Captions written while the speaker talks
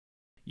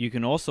You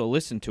can also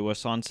listen to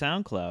us on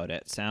SoundCloud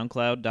at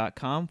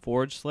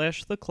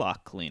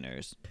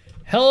soundcloud.com/theclockcleaners.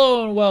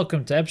 Hello and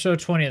welcome to episode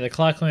 20 of the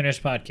Clock Cleaners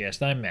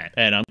podcast. I'm Matt.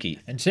 And I'm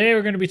Keith. And today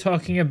we're going to be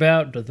talking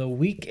about the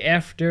week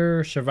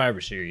after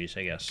Survivor Series,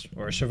 I guess.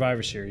 Or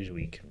Survivor Series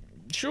week.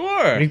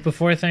 Sure. Week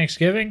before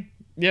Thanksgiving?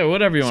 Yeah,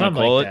 whatever you want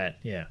to call like it. That.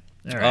 Yeah.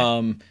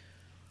 All right.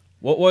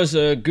 What was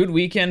a good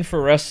weekend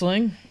for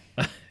wrestling?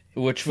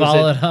 Which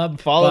was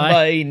followed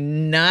by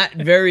not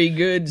very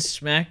good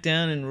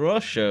Smackdown and Raw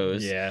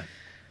shows. Yeah.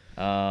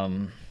 I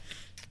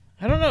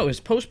don't know. Is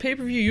post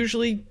pay-per-view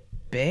usually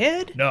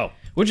bad? No.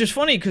 Which is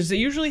funny because they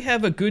usually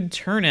have a good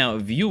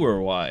turnout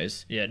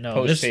viewer-wise. Yeah, no.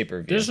 Post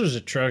pay-per-view. This was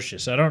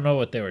atrocious. I don't know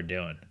what they were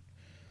doing.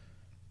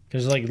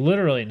 Because,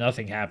 literally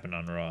nothing happened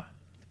on Raw.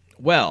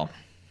 Well,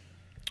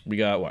 we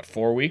got,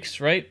 4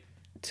 weeks, right?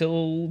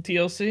 Till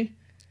TLC?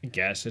 I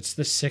guess. It's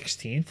the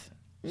 16th.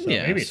 So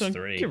yeah, maybe it's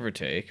 3. Give or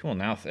take. Well,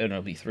 now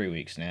it'll be 3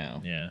 weeks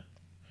now. Yeah.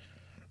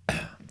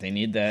 They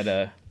need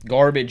that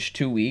garbage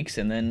 2 weeks,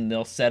 and then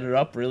they'll set it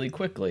up really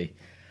quickly.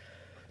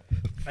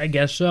 I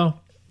guess so.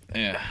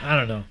 Yeah. I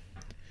don't know.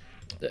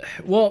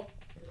 Well,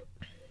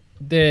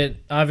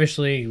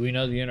 obviously we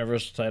know the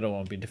Universal title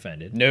won't be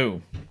defended.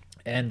 No.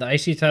 And the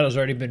IC title's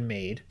already been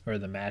made, or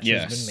the match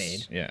has been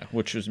made. Yeah,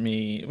 which was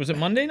me. Was it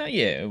Monday night?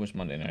 Yeah, it was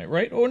Monday night,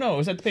 right? Oh, no, it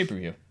was at the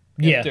pay-per-view.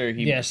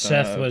 Yeah,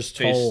 Seth was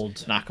told.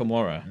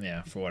 Nakamura.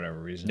 Yeah, for whatever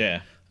reason. Yeah.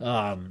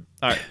 All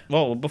right,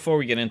 well, before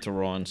we get into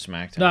Raw and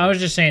SmackDown. No, I was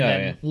just saying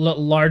that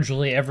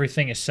largely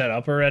everything is set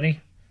up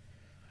already.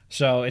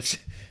 So it's...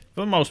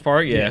 For the most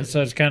part, yeah.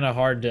 So it's kind of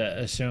hard to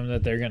assume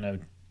that they're going to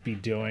be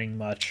doing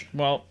much.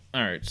 Well,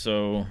 all right,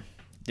 so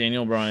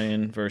Daniel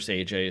Bryan versus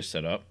AJ is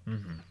set up.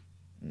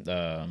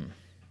 Mm-hmm.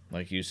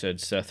 Like you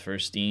said, Seth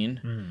versus Dean.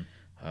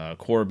 Mm-hmm.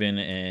 Corbin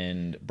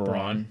and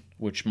Braun,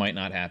 which might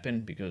not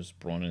happen because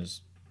Braun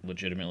is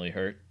legitimately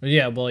hurt.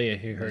 Yeah,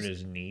 he hurt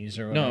his knees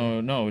or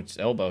whatever. No, it's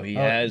elbow.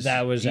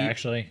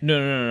 Actually...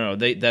 No.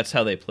 That's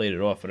how they played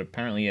it off, but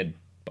apparently he had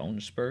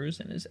bone spurs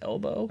in his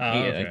elbow.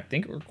 Okay. I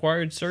think it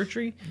required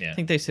surgery. Yeah. I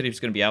think they said he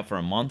was going to be out for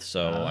a month,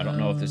 so I don't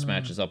know if this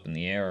match is up in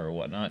the air or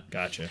whatnot.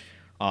 Gotcha.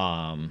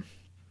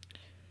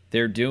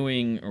 They're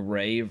doing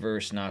Ray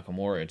versus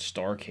Nakamura at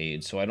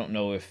Starrcade, so I don't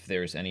know if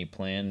there's any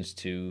plans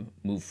to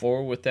move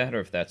forward with that or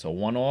if that's a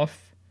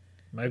one-off.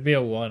 Might be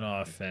a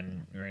one-off,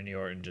 and Randy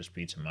Orton just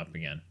beats him up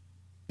again.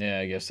 Yeah,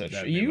 I guess that's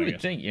true. You would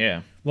think,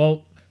 yeah.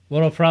 Well,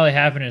 what'll probably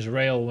happen is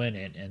Ray will win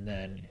it, and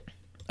then...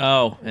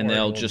 Oh, and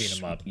they'll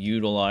just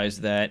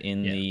utilize that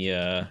in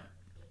the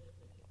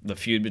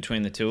feud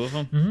between the two of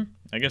them? Mm-hmm.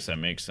 I guess that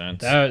makes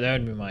sense. That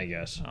would be my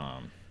guess.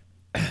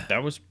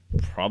 That was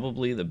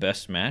probably the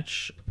best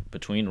match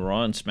between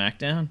Raw and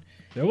SmackDown.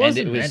 There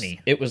wasn't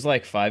many. It was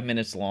like 5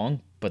 minutes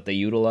long, but they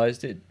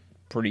utilized it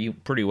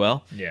pretty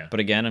well. Yeah. But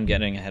again, I'm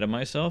getting ahead of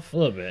myself. A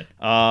little bit.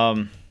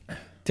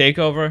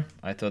 TakeOver,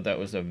 I thought that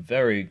was a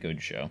very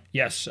good show.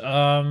 Yes.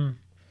 The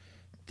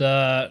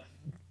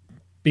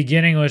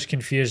beginning was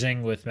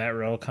confusing with Matt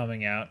Riddle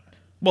coming out.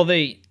 Well,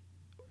 they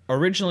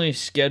originally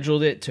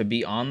scheduled it to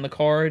be on the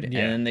card, and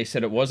then they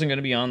said it wasn't going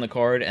to be on the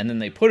card, and then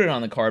they put it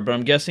on the card, but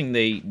I'm guessing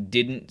they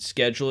didn't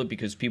schedule it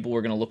because people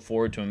were going to look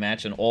forward to a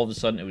match, and all of a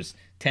sudden it was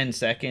 10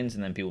 seconds,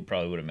 and then people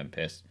probably would have been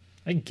pissed.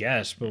 I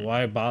guess, but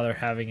why bother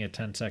having it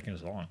 10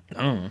 seconds long? I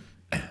don't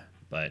know.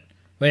 But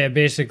yeah,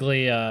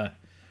 basically,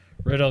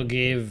 Riddle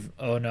gave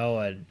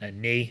Ono a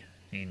knee.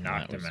 He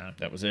knocked him out.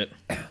 That was it.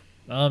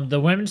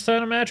 The women's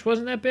title match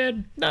wasn't that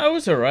bad. No, it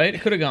was all right.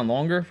 It could have gone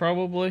longer,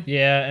 probably.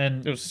 Yeah,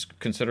 and it was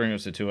considering it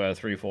was a 2 out of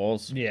 3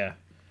 falls. Yeah,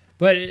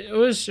 but it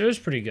was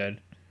pretty good.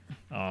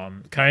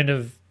 Kind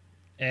of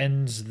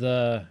ends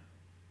the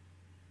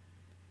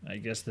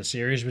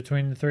series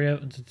between the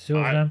two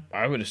of them.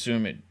 I would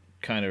assume it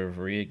kind of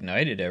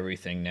reignited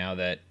everything now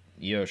that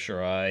Io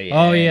Shirai.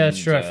 Oh yeah, that's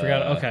true. I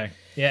forgot. Okay,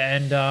 yeah,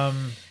 and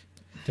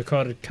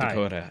Dakota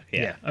Kai.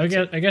 Yeah. I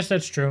guess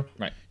that's true.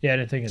 Right. Yeah, I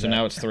didn't think of that. So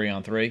now it's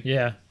 3-on-3.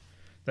 Yeah,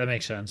 that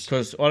makes sense.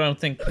 Because I don't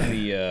think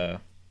we're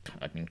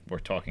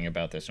talking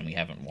about this and we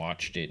haven't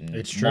watched it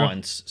in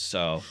months,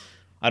 so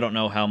I don't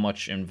know how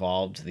much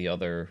involved the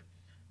other.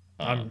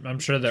 I'm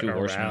sure they're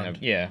around.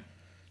 Have. Yeah,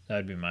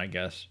 that'd be my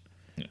guess.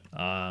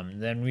 Yeah.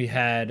 Then we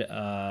had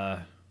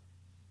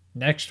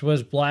next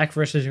was Black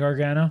versus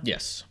Gargano.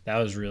 Yes, that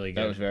was really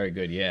good. That was very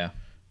good. Yeah.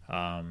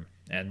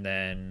 And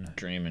then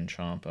Dream and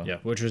Ciampa. Yeah,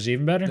 which was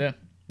even better.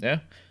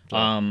 Yeah. So,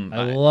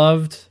 I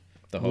loved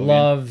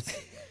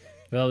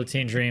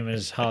Velveteen Dream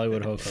as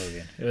Hollywood Hulk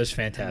Hogan. It was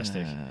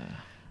fantastic.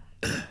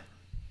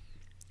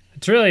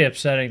 It's really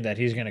upsetting that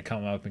he's going to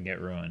come up and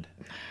get ruined.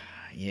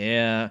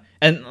 Yeah.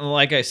 And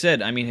like I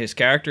said, I mean, his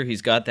character,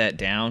 he's got that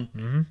down.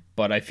 Mm-hmm.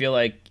 But I feel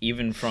like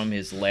even from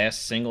his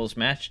last singles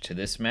match to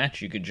this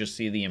match, you could just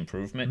see the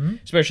improvement. Mm-hmm.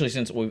 Especially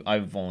since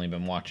I've only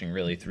been watching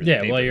really through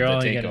the well, you're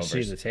only going to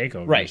see the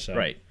takeovers. Right, so.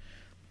 right.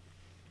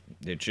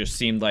 It just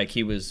seemed like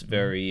he was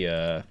very,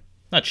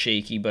 not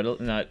shaky, but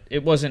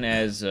it wasn't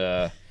as,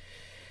 I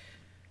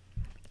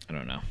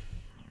don't know.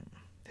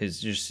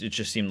 it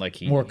just seemed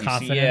like More yeah,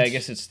 confidence? I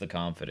guess it's the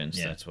confidence.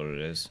 Yeah. That's what it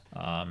is.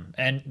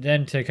 And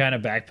then to kind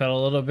of backpedal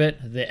a little bit,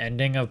 the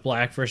ending of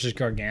Black versus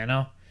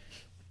Gargano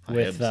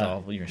with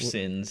all your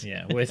sins.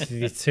 yeah, with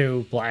the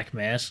two black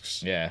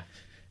masks, Yeah.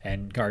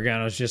 and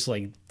Gargano's just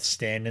like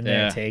standing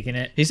there taking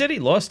it. He said he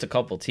lost a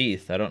couple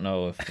teeth. I don't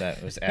know if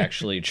that was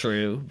actually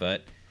true,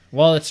 but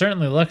Well, it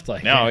certainly looked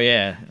like no, it.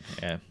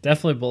 yeah.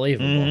 Definitely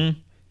believable. Mhm.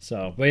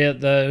 So, but yeah,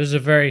 it was a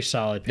very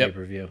solid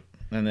pay-per-view.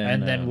 And And then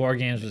then War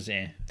Games was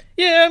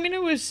yeah, I mean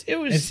it was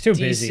It's too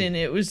busy. decent.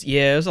 It was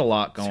a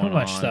lot going on. too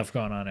much stuff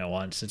going on at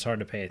once. It's hard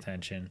to pay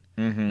attention,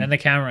 Mhm. and the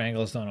camera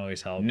angles don't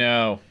always help.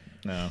 No,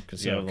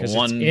 because So, the 'cause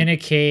one it's in a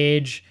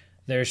cage.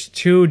 There's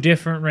two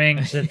different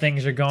rings that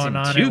things are it's going in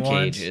on two at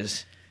once.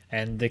 cages.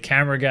 And the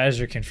camera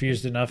guys are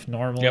confused enough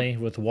normally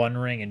with one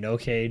ring and no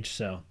cage,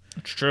 so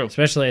It's true.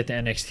 especially at the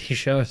NXT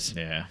shows.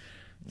 Yeah,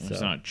 it's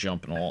So. not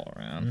jumping all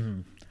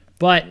around.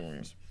 But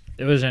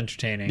it was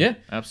entertaining. Yeah,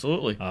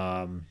 absolutely.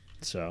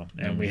 So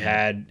and we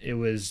had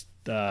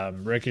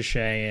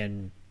Ricochet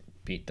and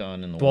Pete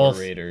Dunne and the both.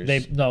 War Raiders.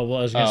 I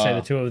was gonna say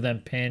the two of them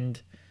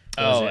pinned.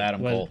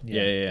 Adam Cole.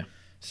 Yeah. Yeah.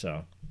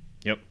 So.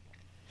 Yep.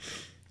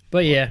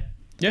 But yeah,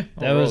 Yeah,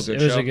 it was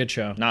a good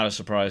show. Not a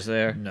surprise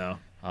there. No.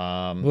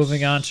 Um,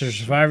 Moving on to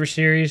Survivor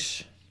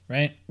Series,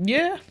 right?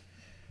 yeah.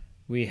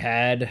 We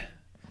had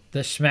the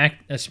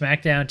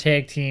SmackDown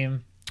tag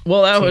team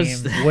Well, that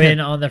was win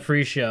on the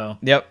pre-show.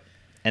 Yep.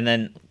 And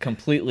then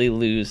completely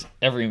lose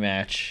every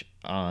match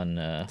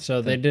on.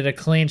 So they did a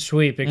clean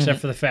sweep, except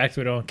for the fact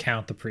we don't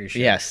count the pre-show.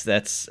 Yes,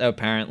 that's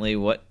apparently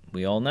what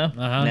we all know.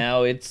 Uh-huh.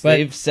 Now But-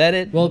 they've said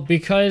it. Well,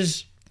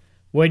 because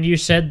when you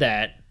said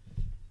that,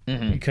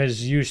 Mhm.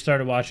 because you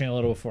started watching a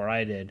little before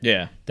I did,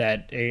 Yeah.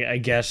 that I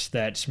guess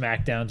that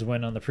SmackDown's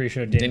win on the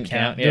pre-show didn't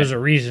count. yeah. There's a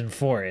reason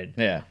for it.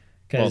 Yeah.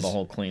 Well, 'Cause- the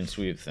whole clean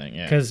sweep thing.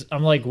 Yeah. Because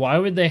I'm like, why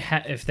would they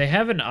if they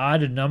have an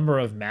odd number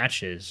of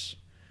matches,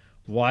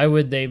 why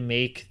would they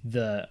make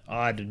the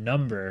odd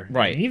number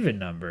Right. an even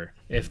number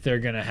if they're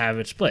going to have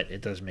it split?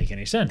 It doesn't make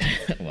any sense.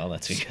 Well,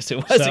 that's because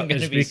it wasn't going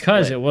it's to be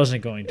because split. it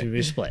wasn't going to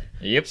be split.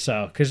 Yep.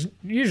 So, because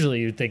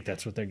usually you'd think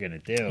that's what they're going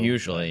to do.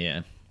 Usually,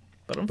 yeah.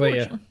 But But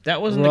unfortunately, yeah,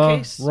 that wasn't Raw, the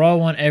case. Raw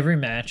won every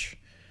match.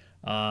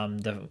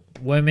 The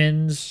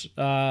women's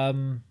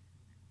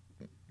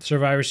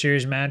Survivor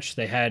Series match,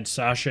 they had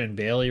Sasha and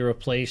Bailey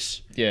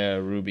replace Yeah,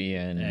 Ruby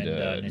and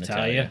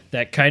Natalya.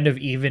 That kind of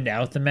evened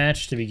out the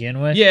match to begin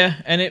with. Yeah,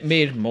 and it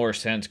made more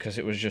sense because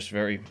it was just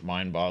very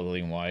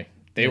mind-boggling why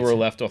they were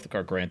left off the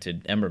card.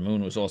 Granted, Ember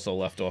Moon was also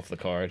left off the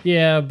card.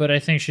 Yeah, but I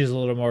think she's a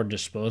little more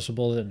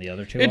disposable than the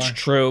other two It's are.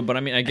 true, but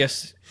I mean, I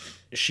guess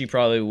she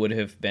probably would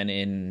have been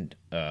in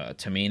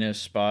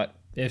Tamina's spot.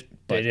 If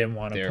But they didn't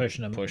want to they're push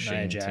Nia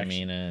pushing Jax.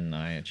 Tamina and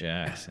Nia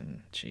Jax,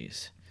 and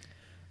jeez,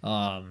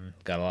 Um,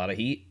 got a lot of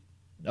heat.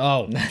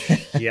 oh,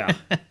 yeah.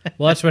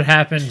 Well, that's what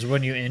happens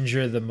when you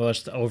injure the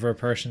most over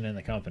person in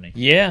the company.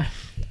 Yeah,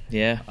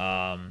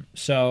 yeah.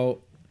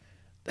 So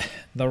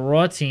the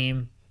Raw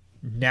team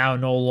now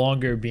no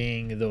longer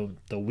being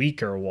the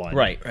weaker one.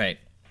 Right.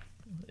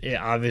 It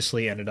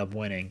obviously ended up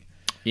winning.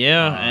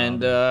 Yeah,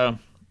 and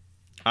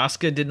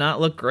Asuka did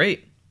not look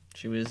great.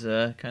 She was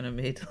kind of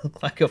made to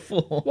look like a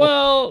fool.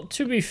 Well,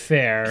 to be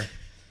fair,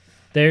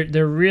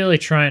 they're really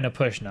trying to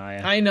push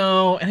Nia. I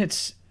know, and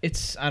it's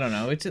I don't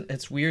know,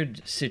 it's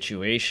weird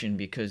situation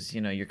because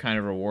you're kind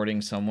of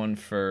rewarding someone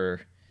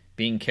for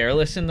being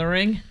careless in the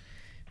ring,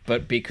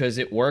 but because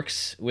it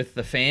works with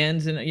the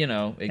fans and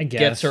it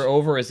gets her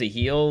over as a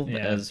heel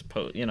as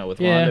with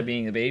Ronda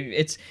being the baby.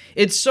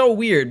 It's so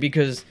weird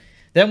because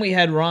then we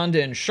had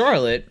Ronda and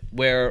Charlotte,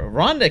 where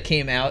Ronda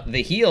came out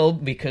the heel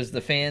because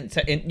the fans,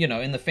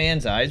 in the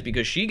fans' eyes,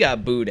 because she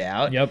got booed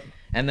out. Yep.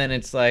 And then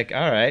it's like,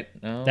 all right.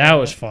 That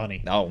was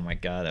funny. Oh, my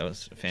God. That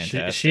was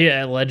fantastic. She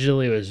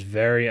allegedly was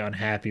very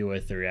unhappy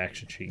with the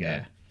reaction she got.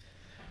 Yeah.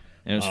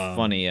 And it was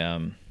funny.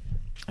 I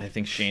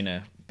think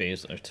Shayna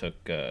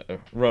Baszler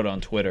wrote on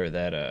Twitter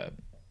that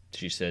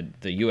she said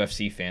the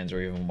UFC fans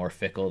are even more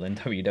fickle than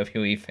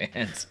WWE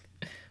fans.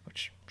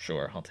 Which,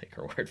 sure, I'll take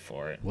her word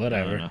for it.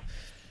 Whatever. I don't know.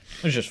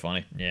 It was just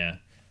funny. Yeah.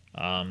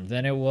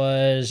 Then it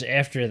was,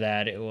 after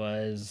that, I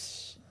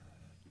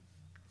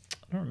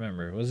don't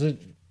remember. Was it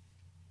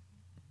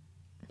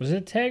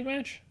a tag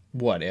match?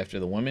 What, after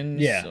the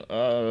women's? Yeah.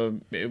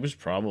 It was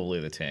probably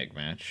the tag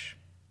match.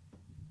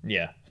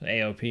 Yeah.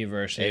 AOP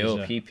versus...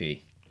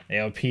 AOPP.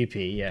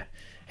 AOPP, yeah.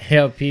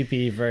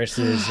 AOPP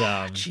versus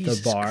the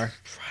Jesus Bar.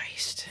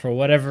 Christ. For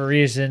whatever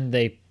reason,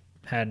 they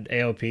had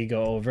AOP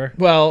go over.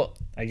 Well,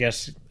 I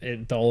guess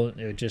it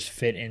would just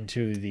fit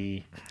into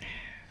the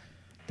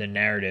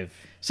narrative.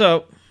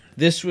 so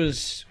this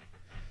was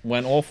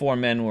when all four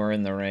men were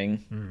in the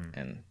ring,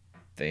 and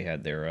they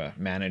had their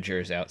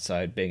managers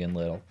outside, big and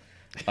little.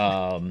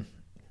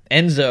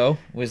 Enzo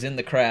was in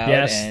the crowd.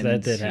 Yes, and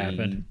that did he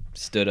happen.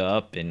 stood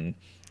up and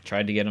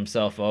tried to get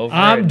himself over.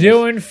 I'm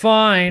doing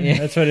fine. Yeah.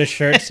 That's what his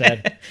shirt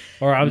said.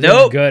 Or I'm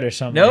doing good or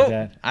something like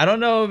that. I don't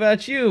know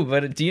about you,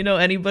 but do you know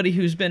anybody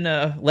who's been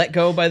let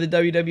go by the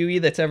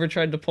WWE that's ever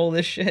tried to pull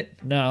this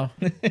shit? No.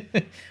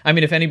 I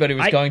mean, if anybody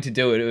was going to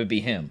do it, it would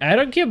be him.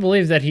 I can't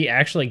believe that he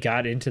actually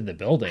got into the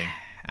building.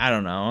 I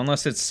don't know,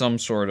 unless it's some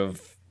sort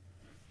of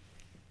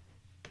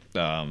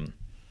I'm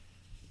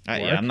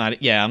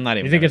not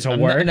even. You think it's a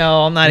work?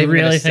 No, I'm not even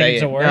really gonna think say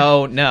it's it. a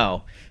work?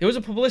 No. It was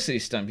a publicity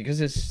stunt because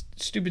his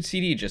stupid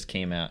CD just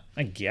came out.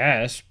 I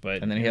guess,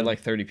 but And then he had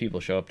like 30 people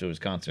show up to his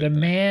concert. The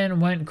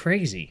man went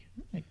crazy.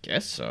 I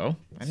guess so.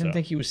 I didn't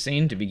think he was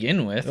sane to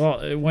begin with.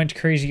 Well, it went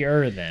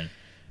crazier then.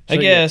 I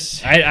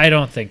guess. I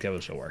don't think that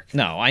was a work.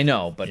 No, I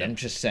know, but I'm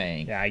just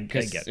saying. Yeah, I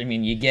get it. I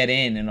mean, you get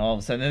in and all of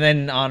a sudden, and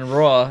then on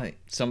Raw,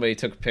 somebody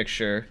took a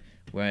picture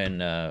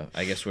when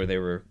I guess where they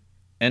were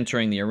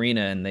entering the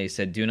arena, and they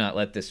said, "Do not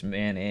let this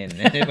man in,"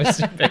 and it was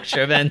a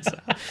picture of Enzo.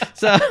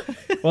 So,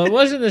 well, it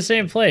wasn't the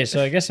same place,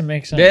 so I guess it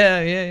makes sense.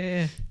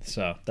 Yeah.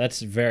 So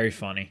that's very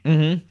funny.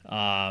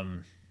 Mm-hmm.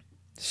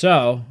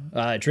 So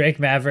Drake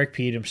Maverick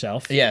peed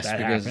himself. Yes, that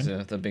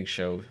because the Big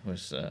Show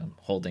was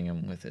holding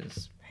him with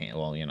his hand.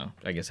 Well,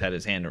 I guess had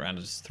his hand around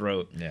his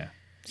throat. Yeah.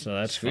 So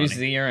that's squeezed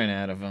funny. the urine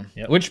out of him,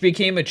 Yep. which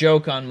became a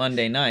joke on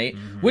Monday night,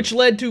 which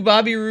led to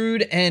Bobby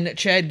Roode and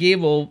Chad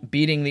Gable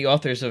beating the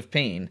Authors of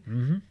Pain.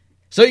 Mm-hmm.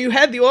 So you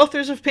had the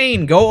Authors of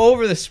Pain go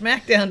over the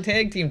SmackDown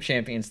Tag Team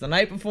Champions the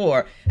night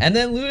before, and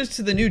then lose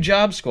to the New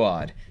Job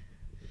Squad.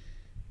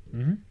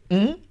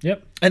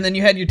 Yep. And then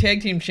you had your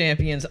Tag Team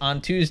Champions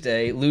on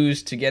Tuesday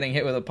lose to getting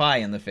hit with a pie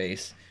in the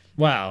face.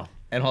 Wow.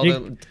 And all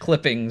the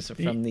clippings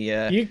from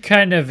the you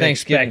kind of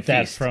Thanksgiving expect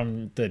that feast.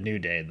 from the New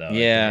Day, though,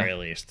 Yeah. at the very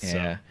least.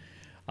 Yeah.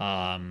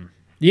 So,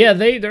 yeah,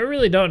 they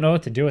really don't know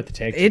what to do with the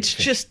tag team. It's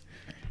just...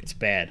 It's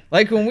bad.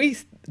 Like when we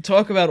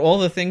talk about all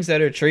the things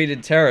that are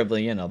treated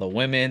terribly, the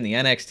women, the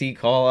NXT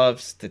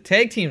call-ups, the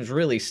tag teams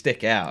really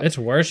stick out. It's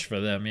worse for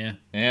them, yeah.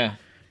 Yeah.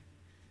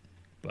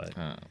 But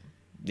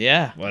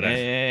yeah. Whatever.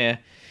 Yeah.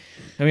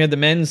 Then we had the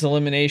men's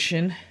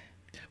elimination.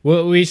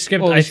 well, we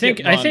skipped. Well, we I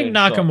skipped think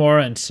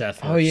Nakamura and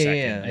Seth were second.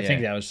 yeah. I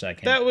think that was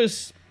second. That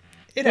was...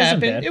 It Wasn't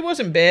happened. bad. It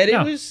wasn't bad.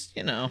 No. It was,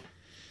 I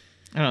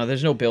don't know.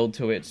 There's no build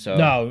to it, so...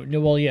 No,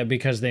 well, yeah,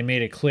 because they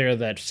made it clear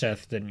that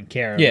Seth didn't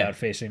care about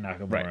facing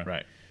Nakamura.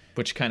 Right.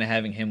 Which kind of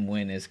having him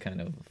win is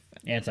kind of...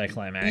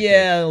 Anticlimactic.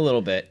 Yeah, a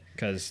little bit.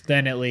 Because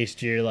then at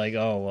least you're like,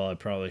 oh, well, I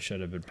probably should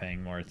have been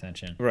paying more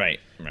attention. Right.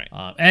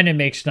 And it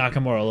makes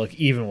Nakamura look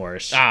even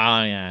worse.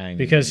 Yeah.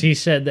 Because he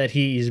said that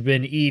he's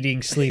been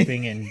eating,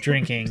 sleeping, and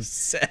drinking.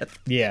 Seth.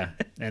 Yeah,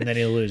 and then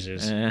he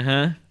loses.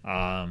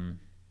 Uh-huh.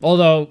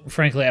 Although,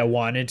 frankly, I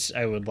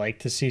would like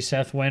to see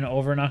Seth win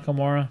over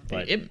Nakamura.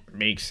 But It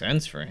makes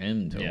sense for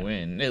him to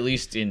win, at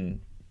least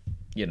in,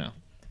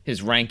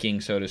 his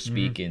ranking, so to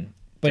speak, in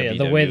But yeah,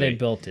 the WWE. way they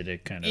built it,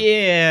 it kind of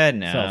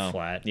fell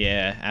flat.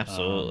 Yeah,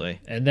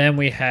 absolutely. And then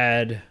we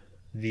had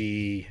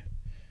the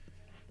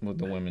With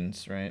the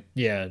women's, right?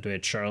 we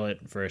had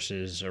Charlotte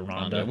versus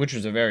Ronda. Which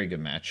was a very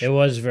good match. It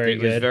was very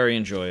good. It was very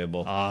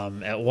enjoyable.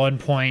 At one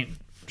point,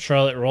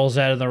 Charlotte rolls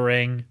out of the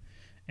ring,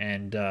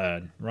 and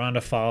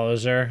Ronda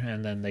follows her,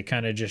 and then they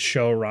kind of just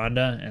show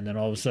Ronda, and then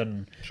all of a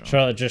sudden,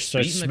 Charlotte just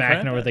starts beating the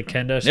smacking her crap with a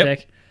kendo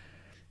stick.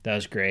 That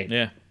was great.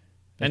 Yeah.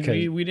 And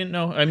Because- we didn't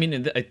know. I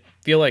mean, I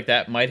feel like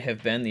that might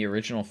have been the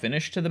original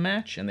finish to the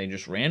match, and they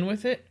just ran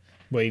with it.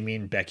 What, you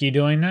mean Becky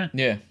doing that?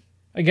 Yeah.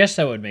 I guess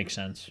that would make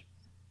sense.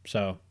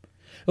 So,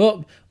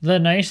 well, the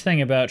nice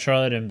thing about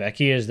Charlotte and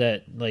Becky is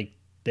that, like,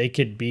 they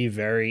could be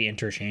very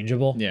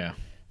interchangeable. Yeah.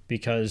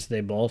 Because they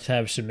both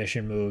have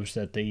submission moves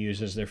that they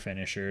use as their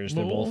finishers.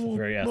 They're both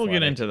very athletic. We'll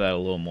get into that a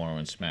little more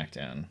when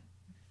SmackDown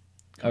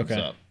comes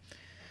up.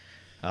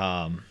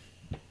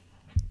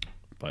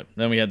 But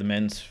then we had the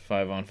men's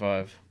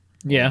 5-on-5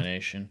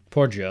 elimination.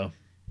 Poor Joe.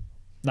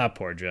 Not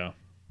poor Joe.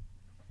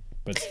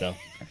 But still.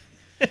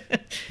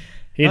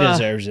 He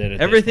deserves it.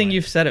 Everything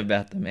you've said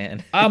about the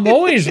man. I'm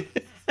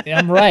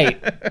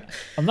right.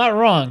 I'm not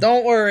wrong.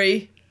 Don't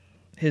worry.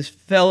 His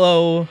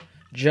fellow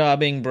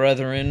jobbing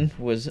brethren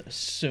was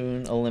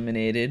soon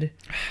eliminated.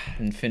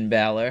 And Finn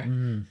Balor.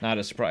 Not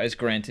a surprise.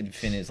 Granted,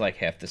 Finn is like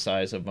half the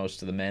size of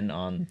most of the men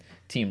on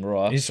Team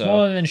Raw. He's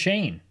smaller than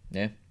Shane.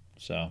 Yeah.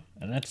 So,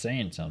 and that's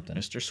saying something.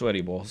 Mr.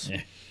 Sweaty Balls.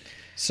 Yeah.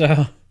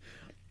 So,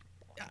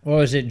 what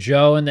was it?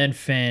 Joe and then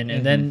Finn.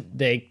 And then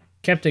they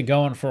kept it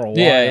going for a while.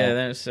 Yeah,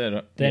 that's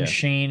it. Then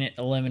Shane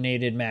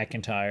eliminated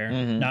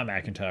McIntyre. Not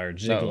McIntyre,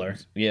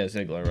 Ziggler.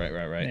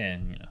 Ziggler. Right.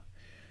 And,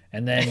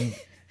 and then...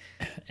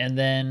 And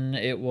then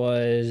it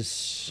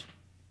was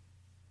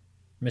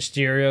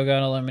Mysterio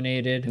got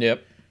eliminated.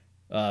 Yep.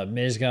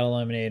 Miz got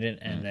eliminated,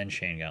 and then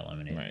Shane got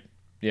eliminated. Right.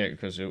 Yeah,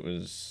 because it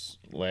was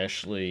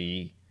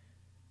Lashley,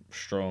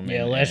 Strowman.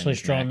 Yeah, Lashley,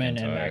 and Strowman,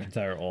 McIntyre. and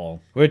McIntyre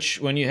all.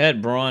 Which, when you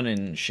had Braun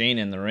and Shane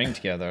in the ring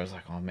together, I was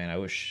like, oh man, I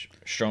wish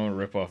Strowman would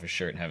rip off his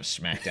shirt and have a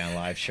SmackDown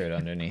Live shirt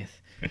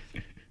underneath.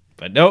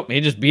 But nope,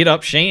 he just beat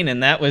up Shane,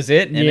 and that was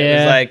it. And it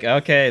was like,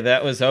 okay,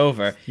 that was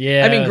over.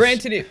 Yeah. I mean,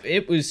 granted,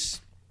 it was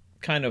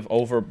kind of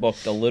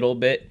overbooked a little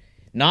bit.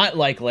 Not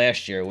like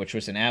last year, which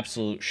was an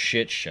absolute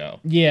shit show.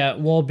 Yeah,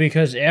 well,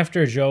 because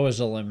after Joe was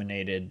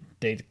eliminated,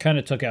 they kind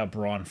of took out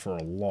Braun for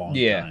a long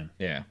time.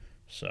 Yeah.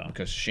 So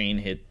Because Shane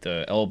hit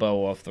the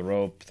elbow off the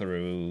rope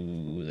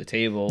through the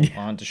table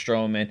onto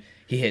Strowman.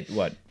 He hit,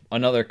 what,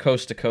 another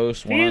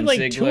coast-to-coast one he on had like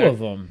Ziggler? two of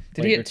them.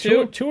 Did he hit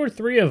two? Two or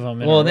three of them.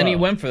 Well, then he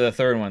went for the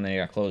third one. Then he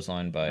got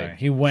clotheslined by.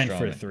 He went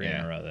for Strowman. three in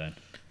a row then.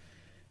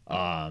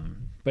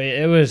 But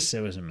it was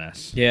a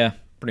mess. Yeah,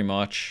 pretty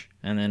much.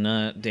 And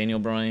then Daniel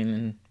Bryan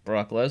and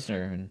Brock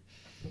Lesnar, and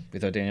we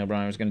thought Daniel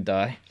Bryan was going to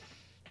die.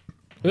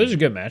 It was a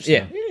good match.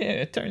 Yeah,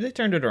 they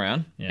turned it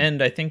around, Yeah.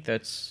 and I think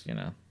that's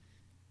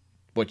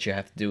what you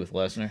have to do with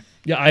Lesnar.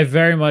 Yeah, I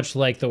very much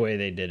like the way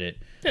they did it.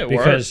 It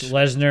because worked.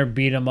 Lesnar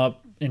beat him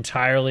up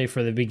entirely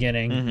for the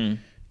beginning.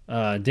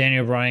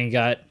 Daniel Bryan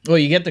got Well,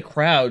 you get the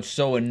crowd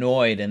so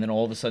annoyed, and then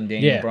all of a sudden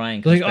Daniel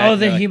Bryan comes like, back, oh,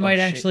 and they're that he like, might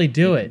shit, actually he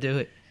do can it. Do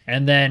it.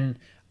 And then,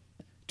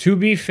 to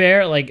be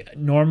fair, like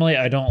normally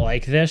I don't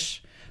like this,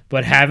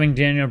 but having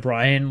Daniel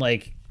Bryan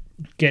like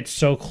get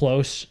so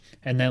close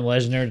and then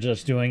Lesnar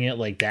just doing it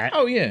like that.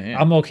 Oh yeah.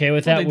 I'm okay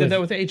with that. They did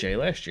that with AJ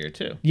last year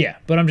too. Yeah,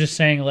 but I'm just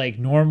saying, like,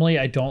 normally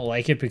I don't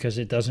like it because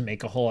it doesn't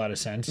make a whole lot of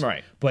sense.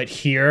 Right. But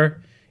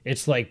here,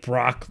 it's like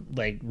Brock,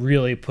 like,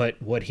 really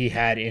put what he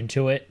had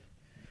into it,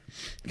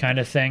 kind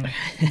of thing.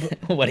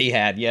 What he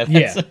had, yeah.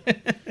 Yeah.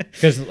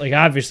 Because, like,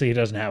 obviously he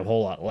doesn't have a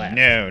whole lot left.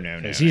 No.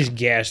 Because he's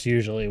gassed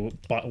usually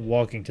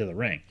walking to the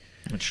ring.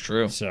 It's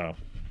true. So,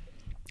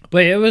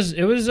 but it was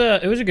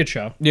a good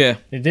show. Yeah.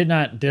 It did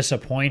not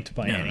disappoint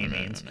by any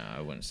means. No,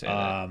 I wouldn't say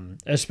that.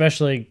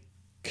 Especially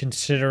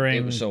considering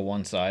It was so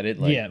one-sided.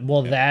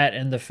 That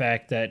and the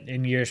fact that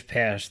in years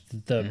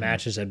past the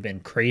matches have been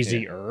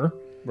crazier.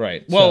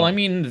 Right. Well, I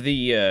mean,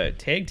 the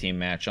tag team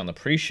match on the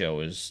pre-show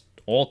was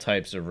all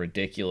types of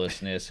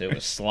ridiculousness. It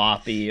was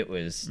sloppy. It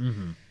was.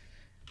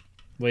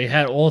 We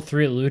had all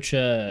three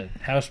Lucha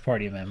House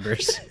Party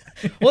members.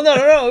 Well,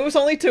 no. It was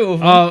only two of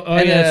them.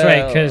 Yeah, that's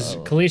right. Because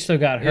Kalisto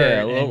got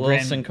hurt. Yeah, Lil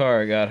Sin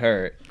Cara got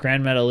hurt.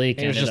 Grand Metalik.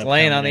 He was just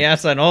laying on the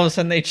outside, and all of a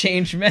sudden they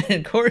changed men.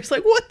 And Corey's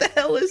like, "What the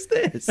hell is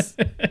this?"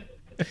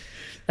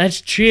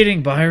 That's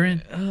cheating,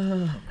 Byron.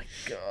 Oh my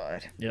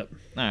god. Yep.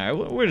 All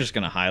right, we're just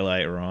gonna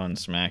highlight Raw and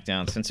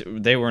SmackDown since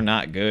they were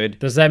not good.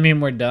 Does that mean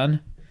we're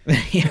done?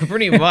 Yeah,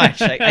 pretty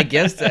much. I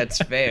guess that's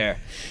fair.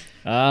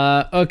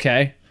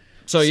 Okay.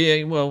 So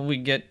yeah, well,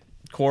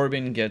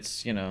 Corbin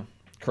gets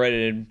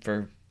credited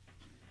for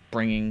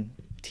bringing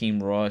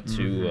Team Raw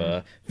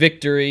to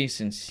victory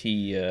since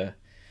he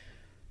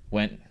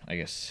went, I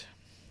guess,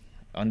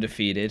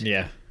 undefeated.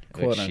 Yeah.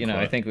 Which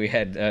I think we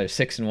had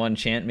 6-1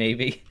 chant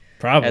maybe.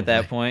 Probably at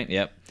that point.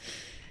 Yep.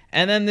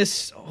 And then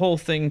this whole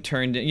thing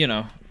turned,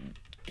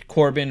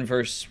 Corbin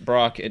versus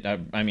Brock. Braun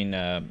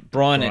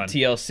at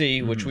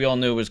TLC, which we all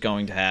knew was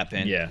going to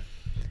happen. Yeah.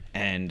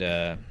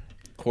 And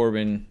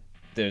Corbin,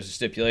 there's a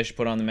stipulation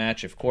put on the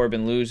match. If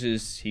Corbin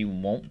loses, he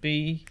won't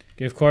be.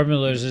 If Corbin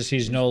loses,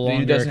 he's no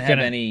longer. He doesn't have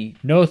any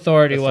no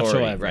authority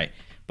whatsoever. Right.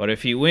 But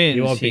if he wins,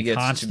 he won't be gets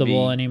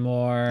constable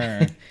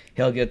anymore.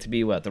 He'll get to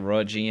be what, the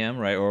Raw GM,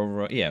 right?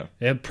 Or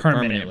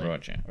permanently. Raw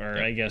GM.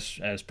 Or I guess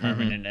as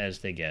permanent as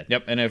they get.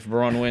 Yep. And if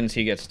Braun wins,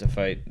 he gets to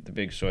fight the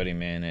big sweaty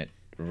man at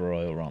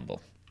Royal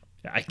Rumble.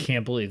 I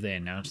can't believe they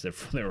announced it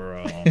for the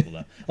Royal Rumble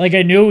though. Like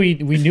I knew we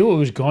knew it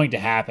was going to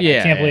happen.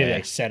 I can't believe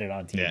they said it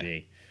on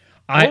TV.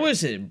 Yeah. What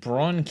was it?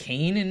 Braun,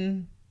 Kane,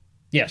 and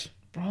yes,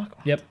 Brock.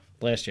 Yep,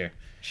 last year.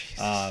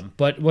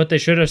 But what they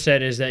should have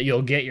said is that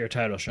you'll get your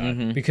title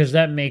shot because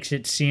that makes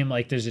it seem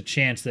like there's a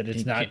chance that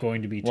it's not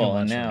going to be too much.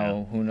 Well,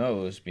 now who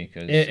knows?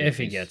 Because if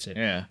he gets it,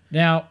 yeah.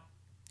 Now,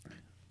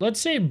 let's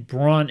say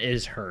Braun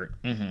is hurt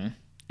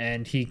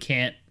and he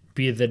can't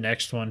be the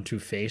next one to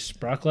face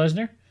Brock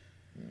Lesnar.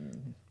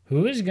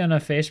 Who is gonna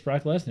face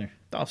Brock Lesnar?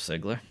 Dolph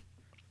Ziggler.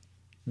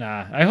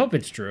 Nah, I hope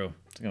it's Drew.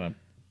 He's gonna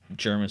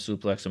German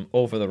suplex him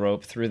over the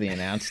rope through the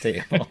announce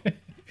table.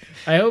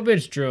 I hope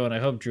it's Drew, and I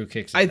hope Drew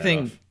kicks his head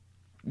off.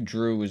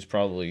 Drew is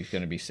probably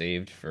going to be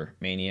saved for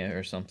Mania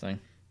or something.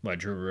 What,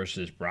 Drew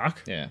versus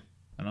Brock? Yeah.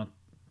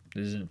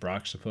 Isn't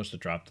Brock supposed to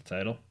drop the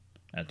title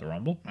at the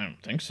Rumble? I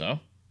don't think so.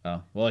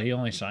 Oh, well, he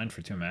only signed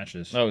for 2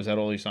 matches. Oh, is that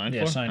all he signed for?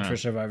 Yeah, signed for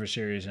Survivor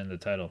Series and the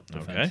title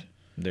defense. Okay.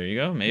 There you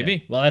go. Maybe. Yeah.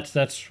 Well,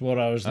 that's what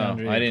I was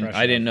under the impression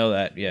I didn't know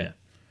that. Yeah.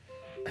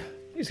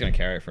 He's going to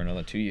carry it for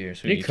another 2 years.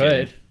 He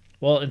could.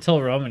 Well,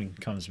 until Roman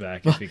comes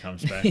back, if he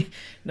comes back.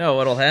 No,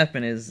 what'll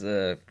happen is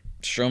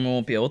Strowman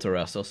won't be able to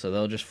wrestle, so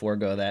they'll just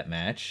forego that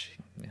match.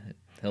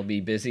 He'll be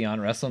busy on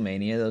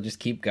WrestleMania. They'll just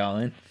keep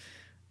going.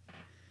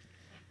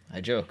 I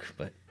joke,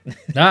 but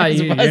nah,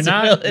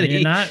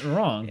 you're not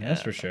wrong. Yeah.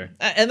 That's for sure.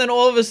 And then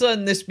all of a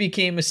sudden, this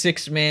became a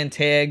 6-man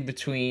tag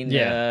between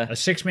a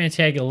 6-man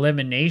tag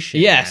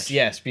elimination.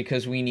 Yes,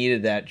 because we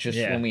needed that just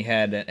when we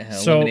had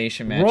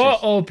elimination matches. Raw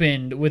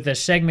opened with a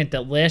segment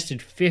that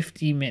lasted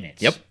 50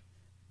 minutes. Yep.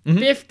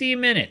 50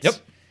 minutes. Yep.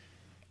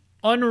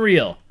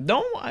 Unreal.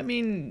 No, I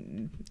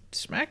mean,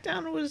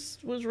 SmackDown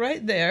was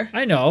right there.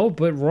 I know,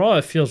 but Raw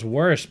it feels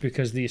worse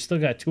because you still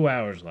got 2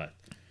 hours left.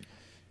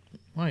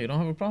 Wow, you don't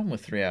have a problem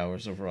with 3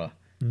 hours of Raw.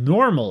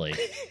 Normally.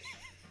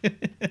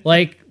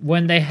 Like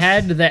when they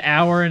had the 1.5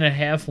 hour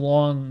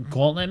long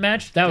gauntlet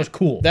match, that was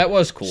cool. That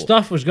was cool.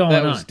 Stuff was going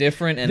on. That was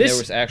different, and there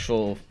was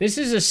actual. This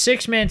is a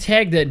 6-man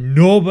tag that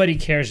nobody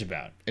cares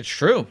about. It's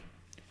true.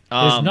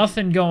 There's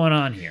nothing going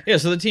on here. Yeah,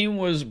 so the team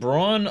was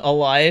Braun,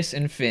 Elias,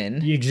 and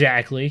Finn.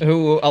 Exactly.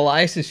 Who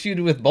Elias has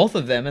feuded with both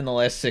of them in the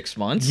last 6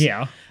 months.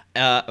 Yeah.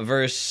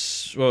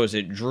 Versus, what was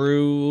it?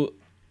 Drew,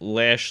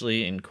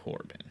 Lashley, and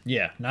Corbin.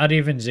 Yeah, not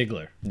even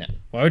Ziggler. No.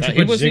 Why would you put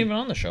he wasn't even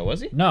on the show,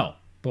 was he? No.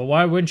 But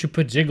why wouldn't you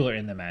put Ziggler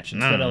in the match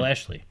instead of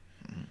Lashley?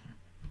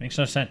 Makes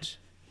no sense.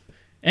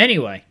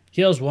 Anyway,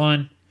 heels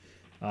won.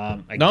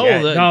 The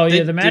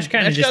match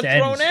kind of just got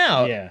ends. thrown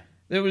out. Yeah.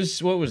 It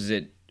was, what was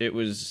it? It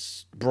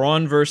was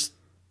Braun versus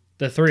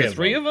the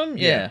three of them?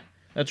 Yeah.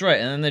 That's right.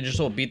 And then they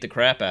just all beat the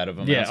crap out of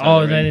him. Yeah.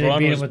 Oh, and then they Braun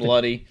beat was him with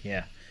bloody.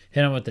 Yeah.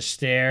 Hit him with the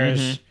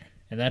stairs,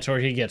 and that's where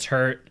he gets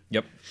hurt.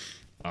 Yep.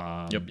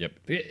 Yep.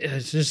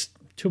 It's just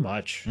too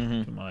much.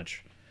 Too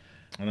much.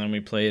 And then we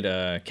played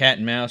cat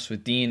and mouse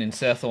with Dean and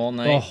Seth all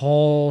night. The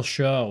whole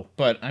show.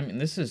 But I mean,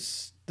 this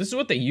is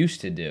what they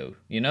used to do.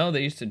 You know,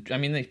 they used to. I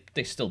mean,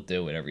 they still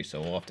do it every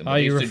so often. Oh,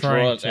 you're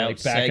referring to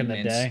like back in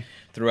the day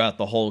throughout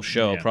the whole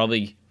show,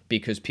 probably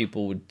because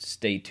people would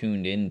stay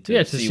tuned in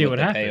to see what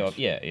the happens. payoff.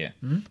 Yeah.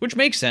 Which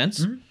makes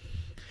sense.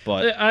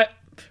 But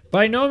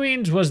by no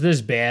means was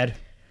this bad.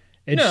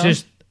 It's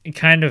just it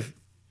kind of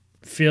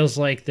feels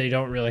like they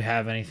don't really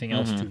have anything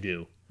else to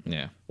do.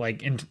 Yeah,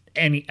 like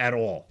at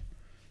all.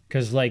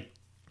 Because, like,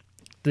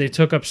 they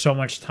took up so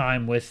much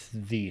time with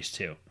these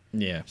two.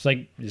 Yeah. It's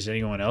like, is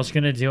anyone else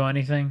going to do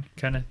anything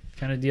kind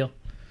of deal?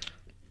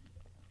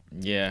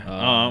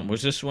 Yeah.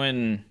 Was this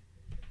when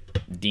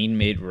Dean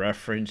made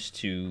reference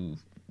to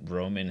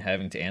Roman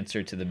having to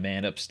answer to the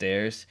man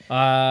upstairs?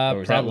 Or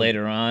was that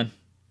later on?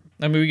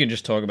 I mean, we can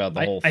just talk about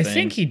the whole thing. I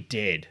think he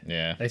did.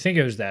 Yeah. I think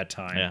it was that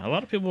time. Yeah, a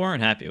lot of people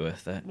weren't happy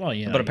with that. Well,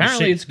 you know. But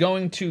apparently it's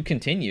going to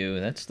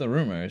continue. That's the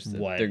rumors. That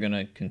what? They're going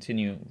to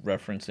continue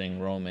referencing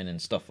Roman and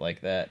stuff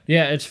like that.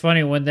 Yeah, it's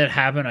funny. When that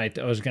happened, I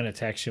was going to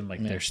text him,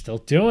 like, they're still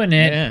doing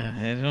it. Yeah,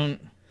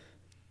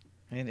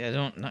 I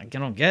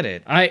don't get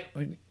it.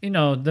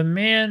 The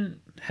man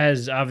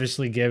has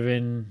obviously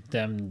given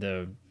them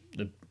the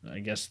I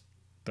guess,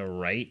 the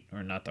right,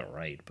 or not the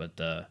right, but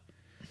the...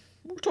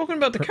 We're talking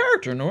about the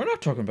character. No, we're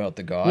not talking about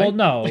the guy. Well,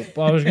 no.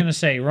 I was going to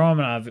say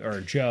Roman or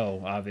Joe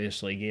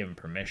obviously gave him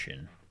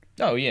permission.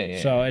 Oh,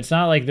 yeah. So it's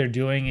not like they're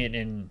doing it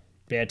in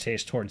bad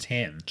taste towards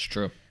him. It's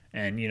true.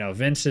 And,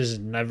 Vince has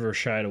never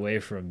shied away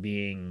from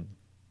being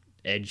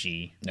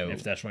edgy,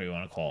 if that's what you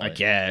want to call it. I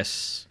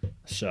guess.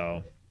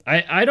 So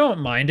I don't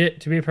mind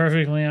it, to be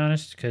perfectly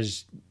honest,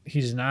 because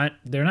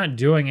they're not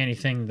doing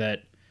anything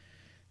that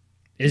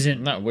isn't...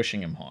 I'm not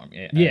wishing him harm.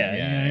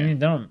 Yeah. I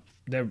mean,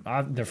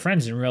 they're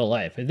friends in real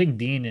life. I think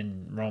Dean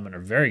and Roman are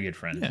very good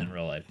friends in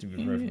real life, to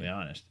be perfectly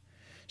honest.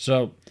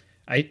 So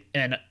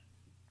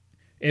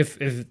if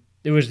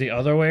it was the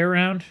other way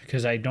around,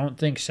 because I don't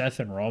think Seth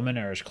and Roman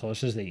are as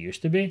close as they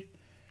used to be,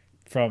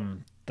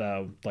 from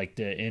the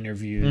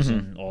interviews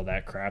and all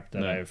that crap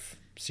that I've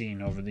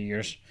seen over the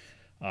years,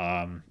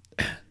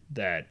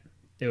 that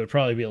it would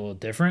probably be a little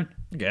different.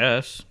 I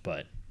guess,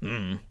 but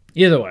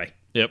either way,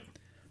 yep.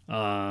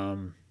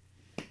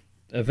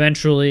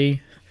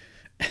 Eventually,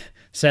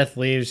 Seth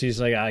leaves. He's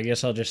like, I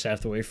guess I'll just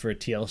have to wait for a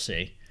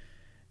TLC.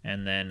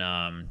 And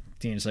then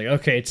Dean's like,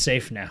 okay, it's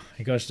safe now.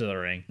 He goes to the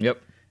ring. Yep.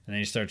 And then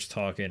he starts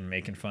talking,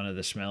 making fun of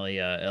the smelly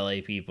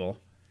LA people.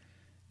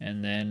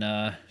 And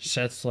then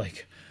Seth's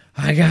like,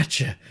 I got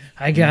you,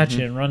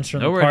 and runs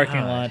from the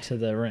parking lot to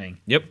the ring.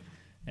 Yep.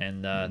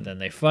 And then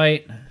they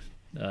fight.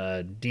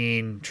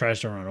 Dean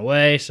tries to run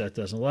away. Seth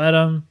doesn't let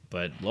him.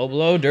 But low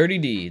blow, dirty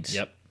deeds.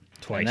 Yep.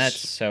 Twice. And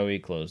that's how he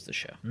closed the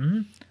show.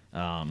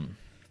 And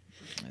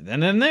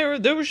then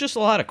there was just a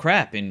lot of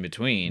crap in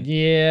between.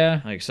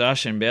 Yeah. Like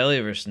Sasha and Bailey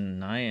versus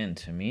Nia and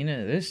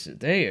Tamina.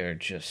 They are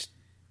just...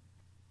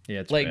 Yeah,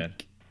 it's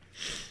bad.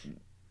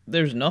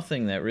 There's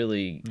nothing that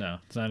really... No,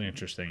 it's not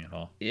interesting at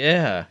all.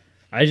 Yeah.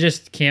 I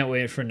just can't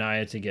wait for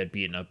Nia to get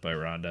beaten up by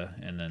Ronda,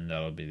 and then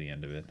that'll be the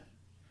end of it.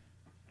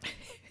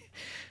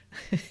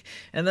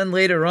 And then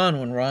later on,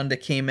 when Ronda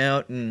came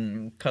out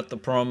and cut the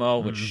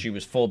promo, which she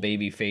was full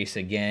baby face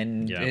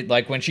again,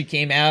 when she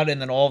came out,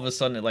 and then all of a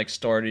sudden it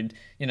started,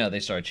 they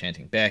started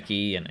chanting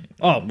Becky and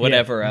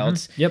whatever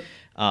else. Yep.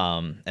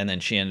 And then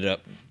she ended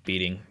up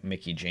beating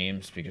Mickie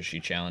James because she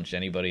challenged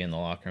anybody in the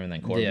locker room. And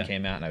then Corbin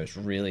came out, and I was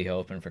really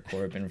hoping for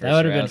Corbin versus That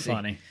would have Rousey. been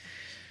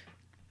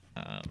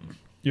funny.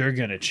 You're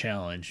gonna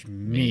challenge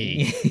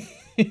me,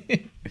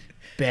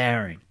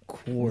 Baron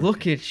Corbin.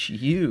 Look at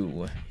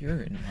you.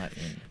 You're not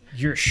in.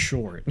 You're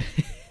short.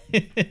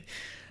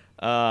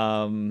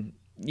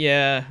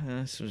 Yeah,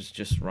 this was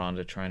just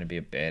Ronda trying to be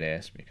a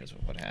badass because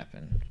of what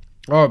happened.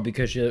 Oh,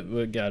 because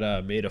you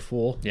got made a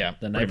fool? Yeah,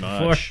 the night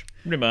before?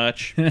 Pretty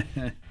much.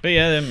 But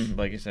yeah, then,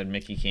 like I said,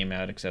 Mickie came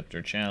out, accepted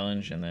her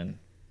challenge, and then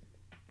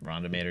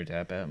Ronda made her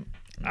tap out.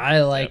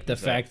 I like the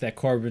fact that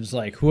Corbin's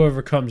like,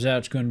 whoever comes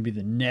out is going to be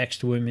the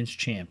next women's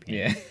champion.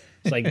 Yeah.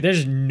 It's like,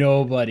 there's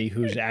nobody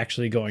who's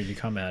actually going to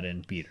come out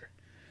and beat her.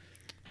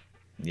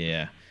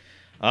 Yeah.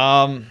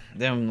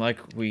 Then, like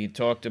we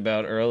talked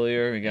about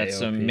earlier, we got AOP.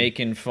 some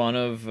making fun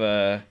of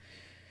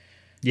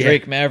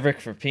Drake Maverick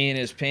for peeing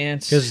his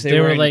pants because they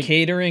were in like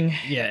catering.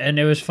 Yeah, and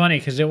it was funny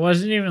because it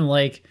wasn't even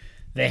like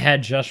they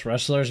had just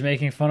wrestlers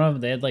making fun of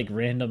them. They had like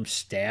random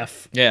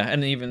staff. Yeah,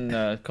 and even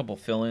a couple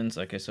fill-ins.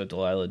 Like I saw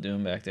Delilah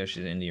Doom back there.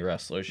 She's an indie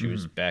wrestler. She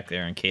was back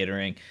there in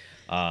catering,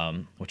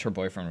 which her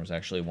boyfriend was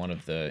actually one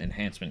of the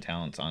enhancement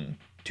talents on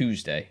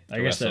Tuesday.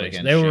 I guess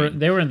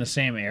they were in the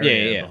same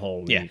area the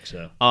whole week.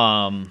 So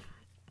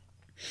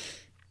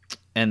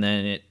and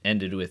then it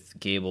ended with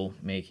Gable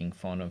making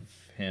fun of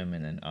him,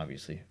 and then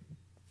obviously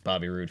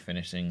Bobby Roode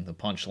finishing the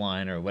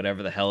punchline or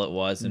whatever the hell it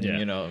was, and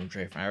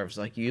Drake Maverick was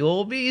like,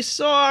 "You'll be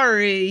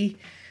sorry."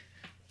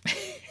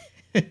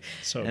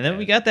 So and then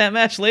we got that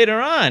match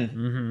later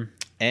on,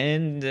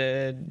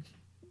 and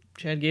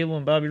Chad Gable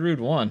and Bobby Roode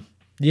won.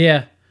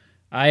 Yeah,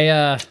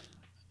 I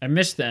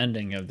missed the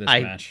ending of this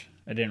match.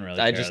 I didn't really.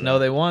 I just know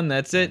they won.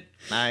 That's it.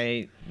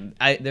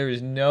 There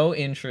is no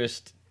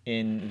interest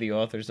in the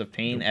Authors of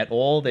Pain at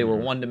all. They were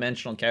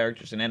one-dimensional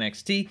characters in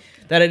NXT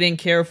that I didn't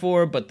care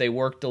for, but they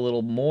worked a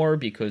little more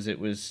because it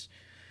was,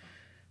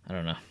 I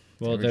don't know.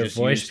 Well, their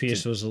voice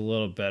piece was a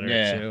little better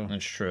too.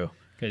 That's true.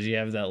 Because you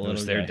have that little. It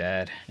was their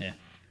dad. Yeah,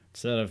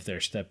 instead of their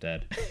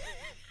stepdad.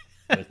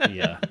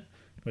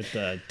 with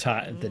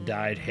the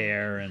dyed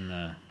hair and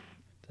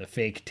the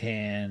fake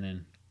tan,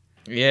 and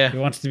he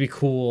wants to be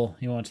cool.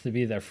 He wants to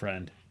be their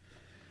friend.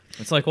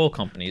 It's like all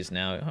companies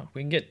now. Oh,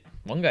 we can get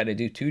one guy to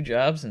do two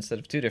jobs instead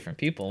of two different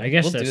people. I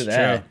guess that's do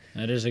that.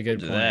 true. That is a good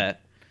point.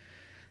 That.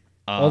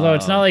 Although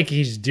it's not like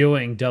he's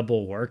doing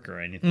double work or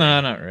anything. No,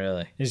 not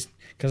really.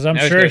 Because I'm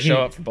now sure he's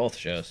show up for both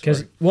shows.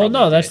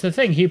 That's the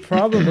thing. He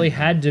probably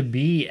had to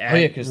be at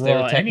Raw because they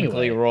were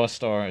technically anyway. Raw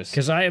stars.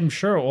 Because I am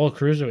sure all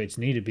cruiserweights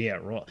need to be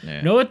at Raw. Yeah.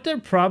 You know what they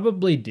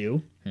probably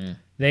do?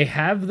 They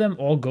have them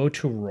all go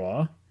to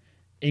Raw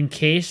in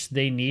case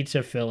they need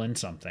to fill in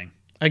something.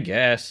 I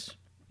guess.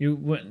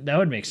 That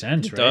would make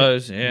sense, right? It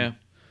does, yeah.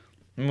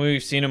 And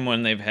we've seen them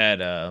when they've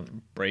had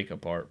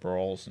break-apart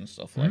brawls and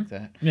stuff like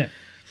that. Yeah.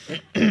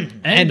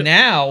 and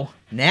now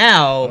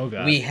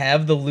we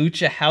have the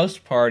Lucha House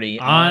Party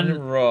on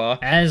Raw.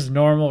 As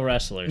normal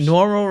wrestlers.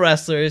 Normal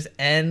wrestlers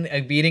and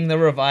beating the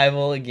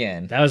Revival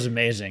again. That was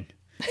amazing.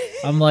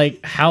 I'm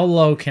like, how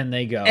low can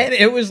they go? And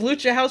it was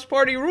Lucha House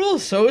Party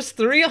rules, so it's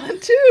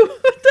 3-on-2.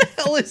 What the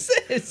hell is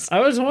this? I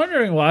was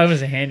wondering why it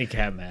was a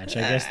handicap match.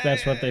 I guess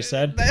that's what they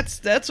said.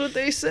 That's what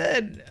they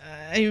said.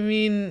 I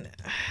mean,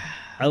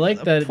 I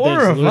like that.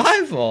 Poor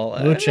Revival.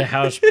 Lucha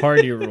House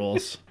Party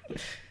rules.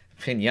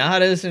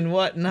 Pinatas and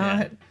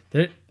whatnot.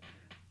 Yeah.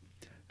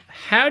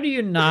 How do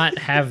you not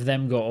have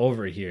them go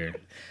over here?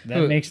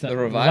 That makes the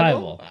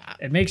Revival.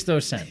 It makes no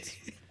sense.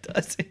 It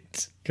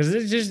doesn't.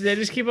 Because they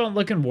just keep on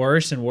looking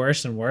worse and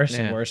worse and worse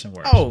and worse and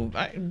worse. Oh,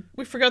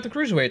 we forgot the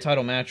Cruiserweight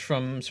title match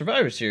from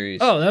Survivor Series.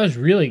 Oh, that was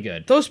really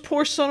good. Those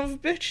poor son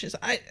of bitches.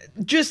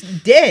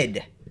 Just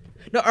dead.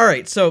 No, all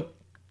right. So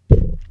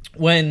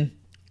when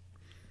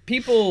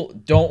people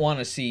don't want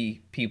to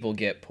see people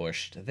get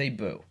pushed, they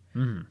boo.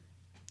 Mm-hmm.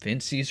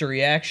 Vince sees a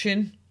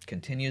reaction,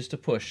 continues to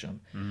push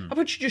them. How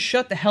about you just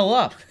shut the hell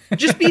up?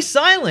 Just be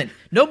silent.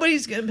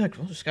 Nobody's going to be like,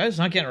 well, this guy's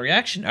not getting a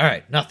reaction. All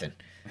right, nothing.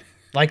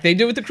 Like they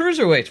do with the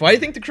Cruiserweights. Why do you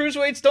think the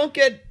Cruiserweights don't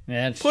get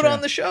put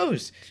on the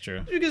shows? It's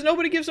true. Because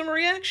nobody gives them a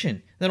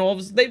reaction. Then all of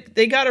a sudden,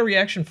 they got a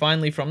reaction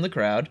finally from the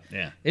crowd.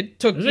 Yeah. It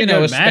took,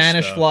 a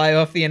Spanish fly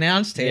off the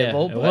announce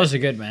table. Yeah, it was a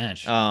good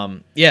match.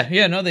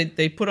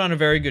 They put on a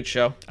very good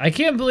show. I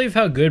can't believe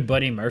how good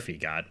Buddy Murphy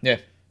got. Yeah.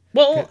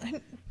 Well,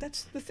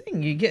 that's the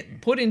thing. You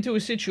get put into a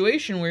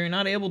situation where you're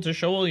not able to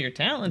show all your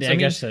talents. Yeah, I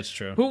guess that's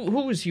true. Who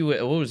was you?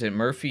 What was it?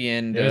 Murphy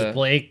and it was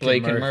Blake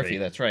and Murphy.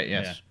 That's right.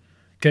 Yes.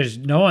 Because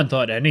no one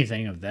thought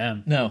anything of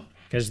them. No.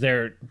 Because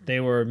they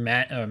were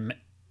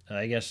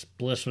I guess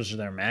Bliss was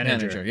their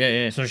manager.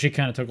 Yeah. So she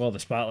kind of took all the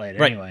spotlight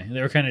anyway.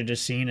 They were kind of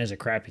just seen as a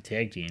crappy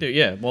tag team.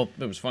 Yeah. Well,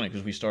 it was funny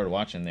because we started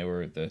watching. They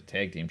were the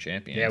tag team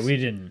champions. Yeah, we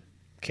didn't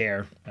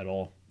care at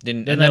all.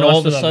 And then all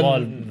of a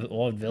sudden,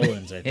 all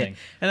villains, I think.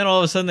 And then all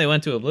of a sudden they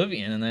went to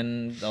Oblivion, and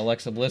then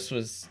Alexa Bliss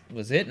was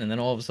it, and then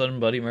all of a sudden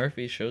Buddy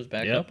Murphy shows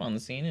back up on the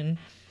scene, and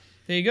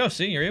there you go.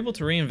 See, you're able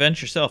to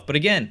reinvent yourself. But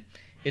again,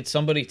 it's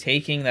somebody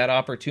taking that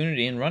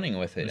opportunity and running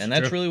with it,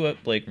 that's really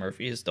what Blake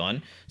Murphy has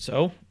done.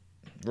 So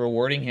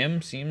rewarding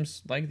him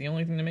seems like the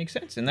only thing that makes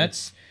sense, and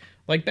that's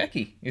like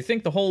Becky. You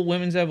think the whole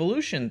women's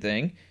evolution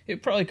thing,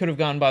 it probably could have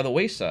gone by the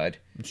wayside.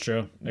 It's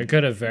true. It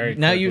could have very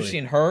Now quickly. You've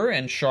seen her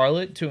and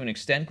Charlotte to an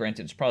extent.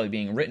 Granted, it's probably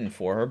being written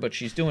for her, but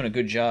she's doing a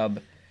good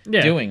job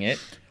doing it.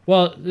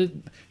 Well,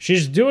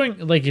 she's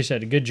doing, like you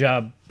said, a good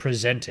job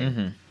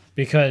presenting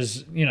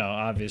because,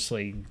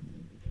 obviously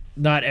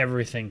not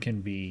everything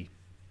can be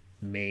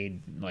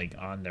made like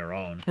on their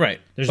own. Right.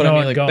 There's but no I mean,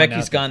 one like going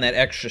Becky's gone that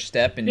extra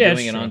step in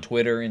doing it on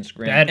Twitter,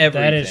 Instagram,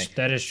 everything.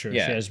 That is true. She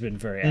has been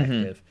very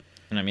active.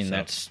 And I mean,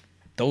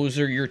 those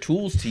are your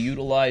tools to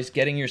utilize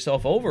getting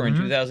yourself over in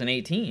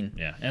 2018.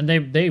 Yeah, and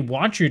they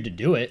want you to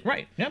do it.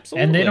 Right,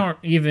 absolutely. And they don't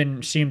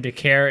even seem to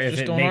care if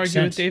it makes sense. Just don't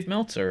argue with Dave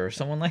Meltzer or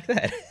someone like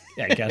that.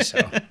 Yeah, I guess so.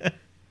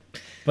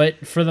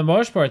 But for the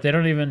most part, they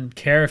don't even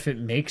care if it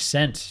makes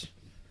sense.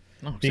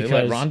 No, because they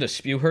let Ronda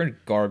spew her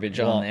garbage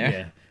on there.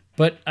 Yeah.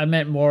 But I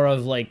meant more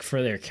of like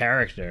for their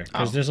character,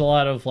 because there's a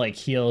lot of like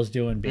heels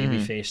doing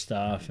babyface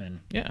stuff and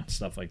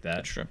stuff like that.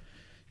 That's true.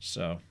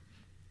 So,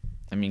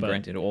 I mean,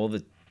 granted, all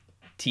the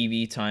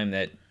TV time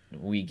that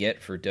we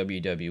get for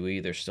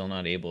WWE, they're still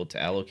not able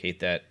to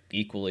allocate that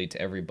equally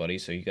to everybody.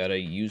 So you got to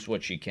use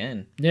what you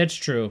can. That's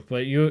true,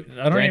 but I don't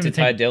Granted, even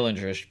Ty think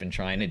Dillinger's been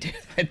trying to do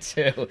that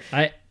too.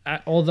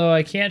 Although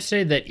I can't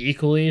say that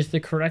equally is the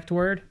correct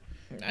word.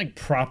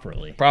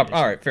 Properly. All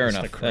right, fair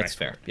enough. That's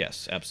fair.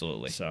 Yes,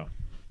 absolutely. So,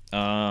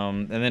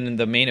 and then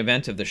the main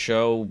event of the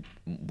show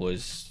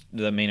was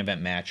the main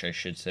event match, I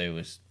should say,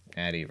 was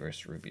Natty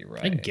versus Ruby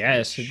Riott. I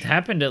guess it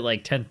happened at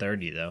like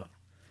 10:30 though.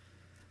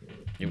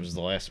 It was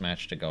the last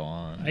match to go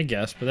on. I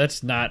guess, but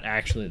that's not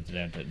actually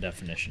the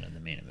definition of the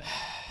main event.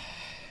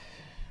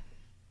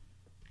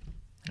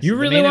 You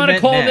really want to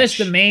call this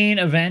the main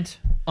event?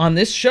 On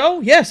this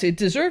show? Yes, it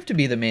deserved to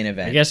be the main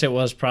event. I guess it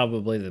was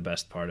probably the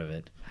best part of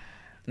it.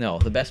 No,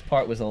 the best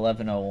part was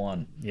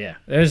 11:01. Yeah,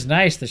 it was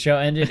nice. The show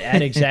ended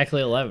at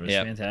exactly 11. It was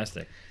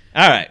fantastic.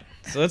 All right,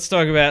 so let's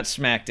talk about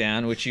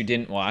Smackdown, which you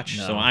didn't watch.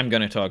 No. So I'm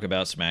going to talk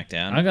about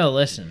Smackdown. I'm going to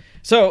listen.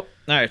 So, all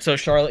right, so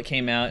Charlotte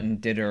came out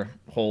and did her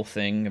whole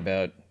thing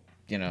about,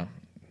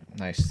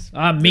 nice.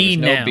 I'm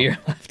mean now. No beer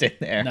left in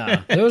there.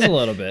 No, there was a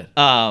little bit.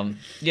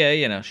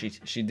 Yeah,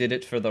 she did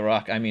it for The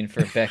Rock. I mean,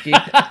 for Becky.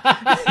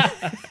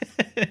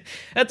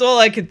 That's all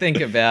I could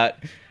think about.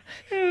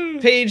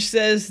 Paige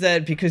says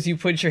that because you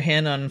put your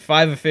hand on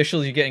 5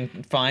 officials, you're getting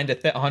fined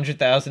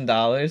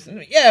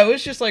 $100,000. Yeah, it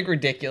was just like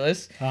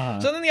ridiculous. So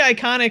then the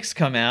Iconics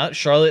come out.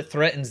 Charlotte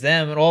threatens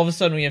them, and all of a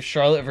sudden we have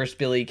Charlotte versus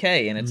Billie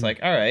Kay, and it's like,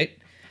 all right,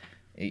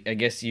 I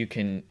guess you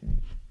can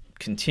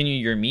continue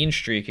your mean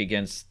streak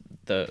against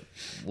the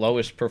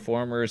lowest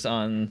performers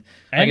on.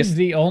 And I guess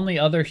the only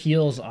other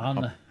heels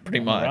on pretty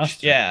much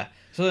roster. Yeah.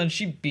 So then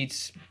she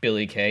beats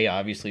Billie Kay,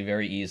 obviously,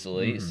 very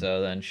easily.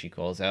 So then she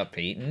calls out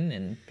Peyton,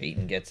 and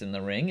Peyton gets in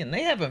the ring, and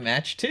they have a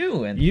match,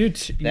 too. And you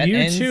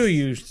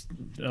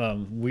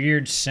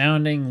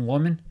weird-sounding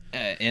woman.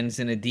 Ends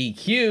in a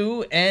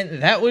DQ,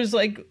 and that was,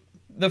 like,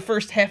 the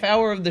first half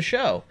hour of the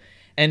show.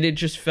 And it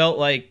just felt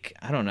like,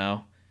 I don't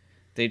know,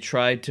 they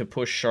tried to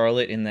push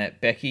Charlotte in that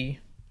Becky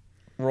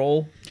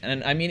role.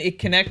 And, I mean, it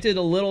connected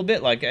a little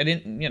bit. Like,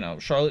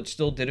 Charlotte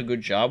still did a good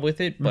job with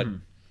it, but...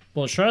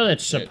 Well,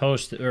 Charlotte's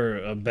supposed to,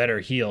 or a better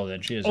heel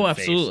than she is. Oh,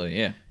 absolutely,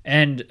 yeah.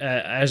 And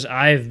as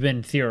I've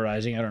been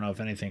theorizing, I don't know if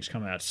anything's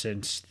come out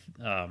since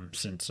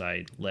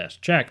I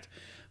last checked,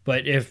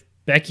 but if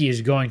Becky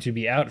is going to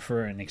be out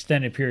for an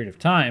extended period of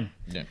time,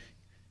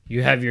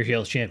 you have your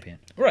heel champion,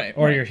 right?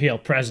 Or your heel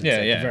presence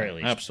at the very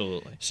least.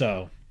 Absolutely.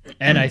 So,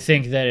 and I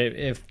think that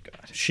if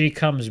she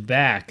comes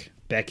back,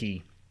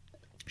 Becky,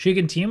 she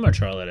can team with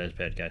Charlotte as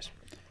bad guys.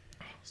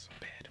 Oh, so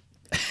bad.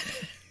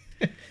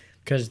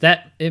 Because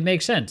it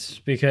makes sense.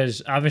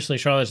 Because obviously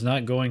Charlotte's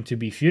not going to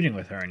be feuding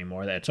with her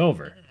anymore. That's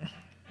over.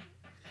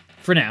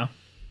 For now.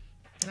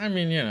 I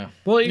mean,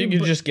 well, you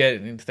can just get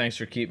it. Thanks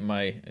for keeping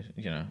my,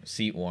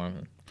 seat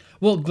warm.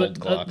 Well,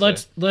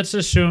 let's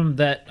assume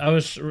that I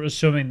was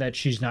assuming that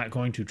she's not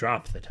going to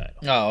drop the title.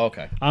 Oh,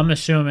 okay. I'm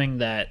assuming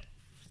that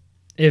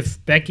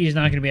if Becky's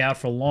not going to be out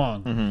for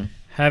long,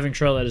 having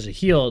Charlotte as a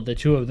heel, the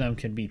two of them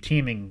can be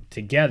teaming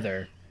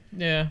together.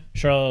 Yeah.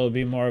 Charlotte will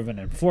be more of an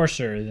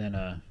enforcer than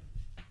a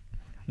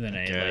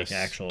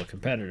actual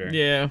competitor.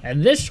 Yeah.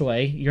 And this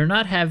way, you're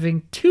not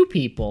having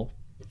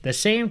the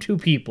same two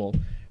people,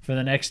 for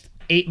the next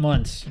 8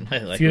 months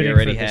feuding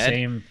for the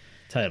same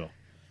title.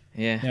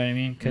 Yeah. You know what I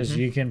mean? Because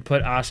you can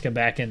put Asuka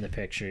back in the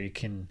picture. You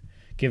can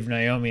give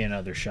Naomi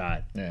another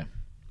shot. Yeah.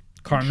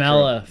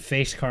 Carmella,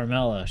 face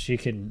Carmella. She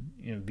can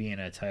be in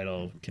a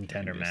title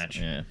contender match.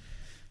 Yeah.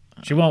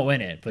 She won't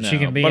win it, but she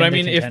can be in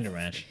the contender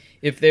match.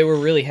 If they were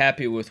really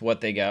happy with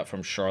what they got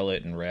from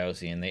Charlotte and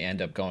Rousey, and they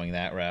end up going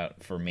that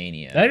route for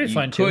Mania, that'd be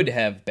fine too. You could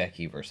have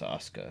Becky versus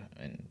Asuka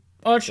and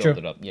it's build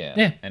true. it up.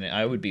 Yeah, and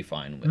I would be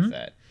fine with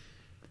that.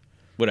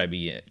 Would I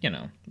be?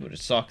 Would it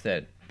suck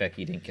that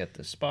Becky didn't get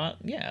the spot?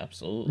 Yeah,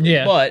 absolutely.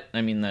 Yeah, but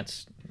I mean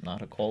that's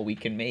not a call we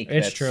can make.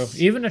 It's true.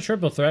 Even a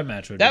triple threat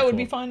match would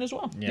be fine as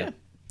well. Yeah.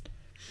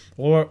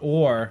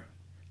 Or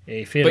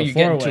a fatal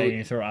 4-way and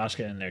you throw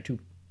Asuka in there too.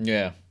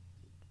 Yeah.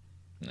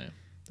 No.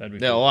 That'd be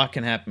cool. A lot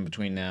can happen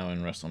between now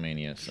and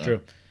WrestleMania. So.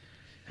 True.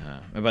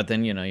 But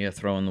then, you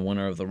throw in the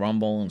winner of the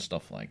Rumble and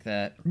stuff like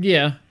that.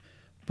 Yeah.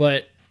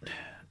 But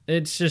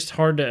it's just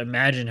hard to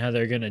imagine how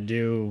they're going to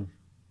do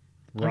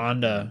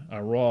Ronda,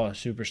 a Raw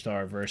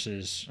superstar,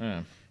 versus...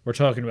 We're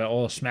talking about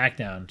all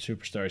SmackDown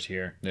superstars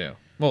here. Yeah.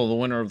 Well, the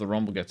winner of the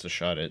Rumble gets a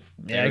shot at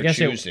I guess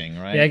choosing,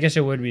 right? Yeah, I guess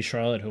it would be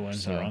Charlotte who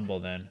wins the Rumble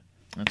then.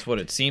 That's what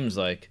it seems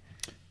like.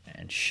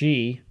 And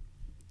she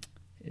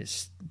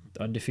is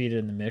undefeated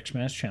in the Mixed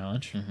Match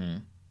Challenge,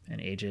 and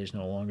AJ is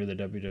no longer the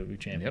WWE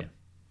champion.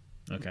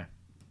 Yep. Okay.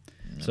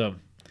 So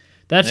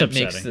that's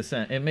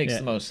upsetting. It makes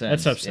the most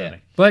sense. That's upsetting.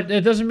 Yeah. But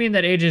it doesn't mean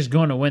that AJ is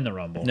going to win the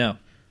Rumble. No.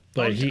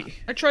 But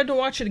I tried to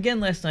watch it again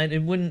last night.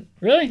 It wouldn't...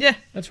 Really? Yeah.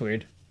 That's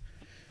weird.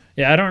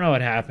 Yeah, I don't know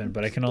what happened,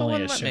 but I can Don't only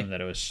wanna let assume me.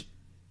 that it was.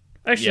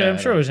 Actually, Yeah, I'm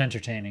sure it was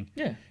entertaining.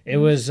 Yeah. It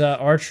was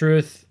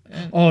R-Truth.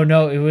 Oh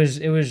no, it was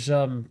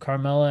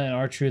Carmella and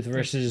R-Truth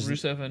versus.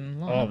 Rusev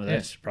and Lana. Oh,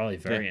 that's probably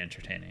very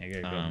entertaining. I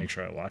gotta go make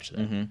sure I watch that.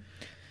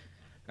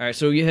 All right,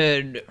 so you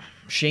had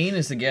Shane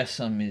as the guest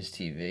on Miz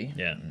TV.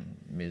 Yeah. And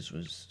Miz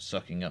was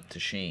sucking up to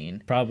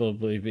Shane.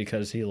 Probably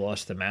because he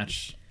lost the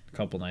match a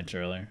couple nights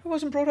earlier. It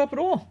wasn't brought up at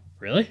all.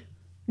 Really?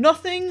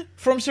 Nothing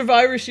from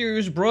Survivor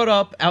Series brought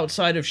up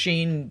outside of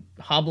Shane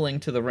hobbling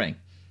to the ring.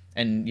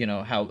 And, you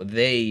know, how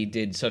they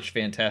did such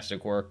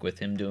fantastic work with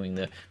him doing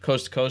the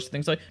coast-to-coast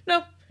things. Like,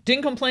 no,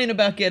 didn't complain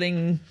about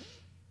getting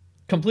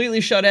completely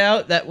shut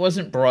out. That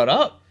wasn't brought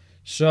up.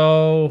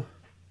 So,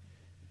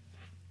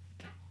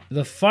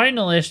 the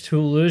finalist who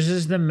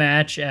loses the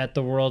match at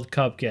the World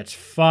Cup gets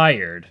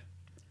fired.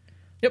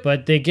 Yep.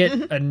 But they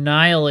get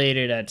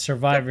annihilated at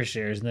Survivor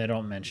Series and they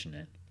don't mention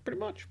it. Pretty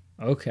much.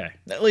 Okay.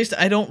 At least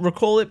I don't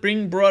recall it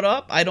being brought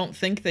up. I don't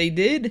think they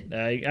did.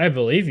 I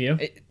believe you.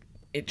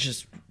 It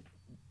just...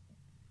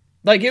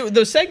 Like,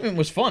 the segment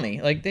was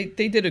funny. Like, they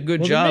did a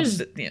good job.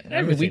 Miz,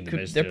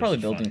 They're probably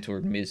building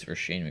toward Miz for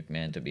Shane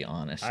McMahon, to be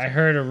honest. I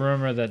heard a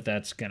rumor that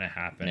that's going to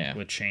happen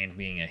with Shane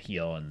being a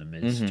heel and the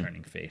Miz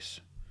turning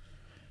face.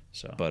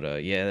 So, but,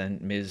 then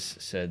Miz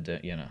said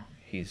that, you know,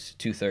 he's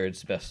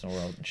 2/3 best in the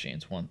world, and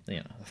Shane's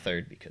a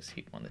third because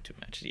he won the 2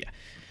 matches. Yeah.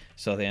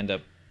 So they end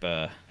up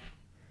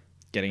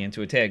getting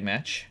into a tag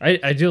match.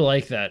 I do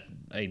like that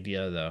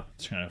idea, though.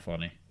 It's kind of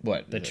funny.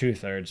 What? The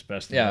 2/3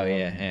 best in the world.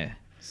 Yeah.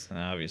 So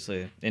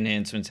obviously,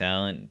 enhancement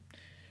talent.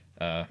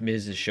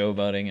 Miz is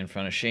showboating in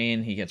front of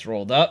Shane. He gets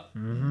rolled up.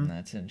 And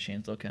that's it. And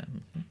Shane's looking at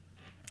him.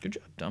 Good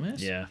job,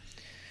 dumbass. Yeah.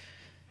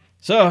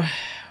 So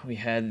we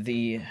had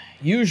the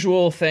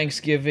usual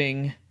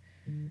Thanksgiving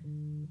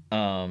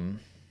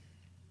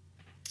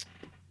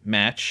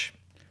match.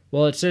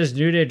 Well, it says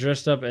New Day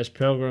dressed up as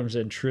pilgrims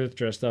and Truth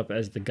dressed up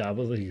as the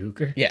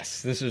Gobbledygooker.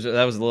 Yes, that was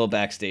a little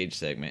backstage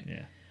segment.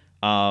 Yeah.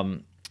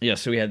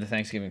 So we had the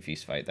Thanksgiving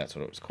feast fight. That's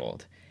what it was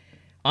called.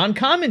 On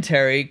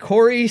commentary,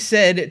 Corey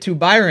said to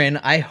Byron,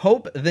 "I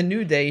hope the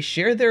New Day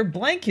share their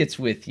blankets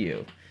with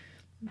you."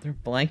 Their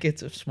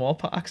blankets of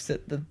smallpox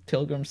that the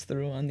pilgrims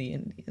threw on the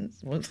Indians.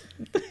 What?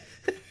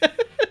 That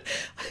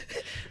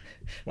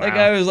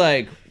guy was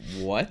like,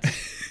 what?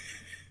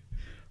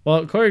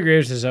 Well, Corey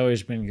Graves has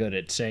always been good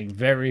at saying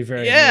very,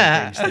 very mean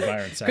things to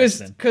Byron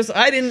Saxton. Because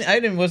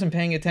wasn't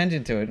paying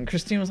attention to it, and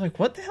Christine was like,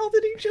 "What the hell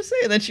did he just say?"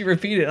 And then she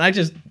repeated it, and I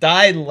just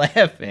died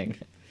laughing.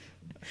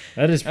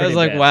 That is pretty I was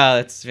like, bad. wow,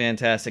 that's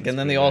fantastic. And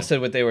then they all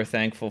said what they were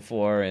thankful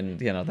for, and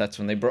that's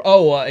when they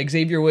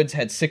Xavier Woods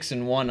had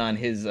 6-1 on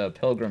his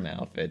Pilgrim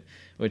outfit,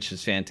 which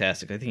is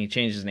fantastic. I think he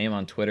changed his name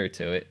on Twitter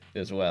to it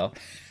as well.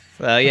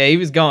 So yeah, he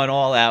was going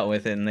all out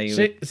with it, and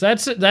so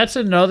that's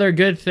another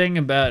good thing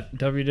about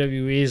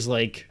WWE's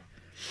like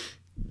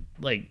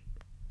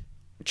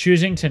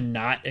choosing to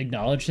not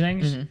acknowledge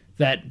things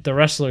that the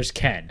wrestlers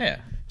can. Yeah.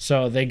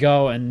 So they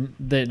go and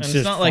it's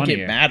just not funnier. like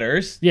it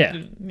matters. Yeah.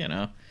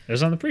 It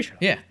was on the pre-show.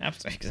 Yeah,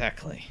 absolutely,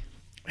 exactly.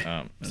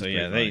 So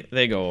yeah,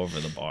 they go over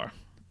the bar.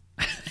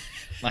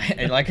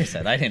 Like I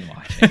said, I didn't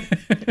watch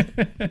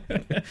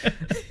it.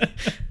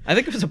 I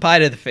think it was a pie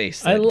to the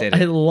face. I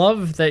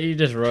love that you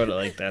just wrote it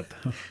like that,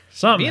 though.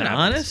 Something Being happens.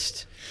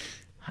 honest,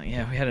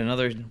 yeah, we had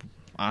another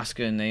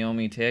Asuka and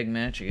Naomi tag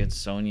match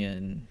against Sonya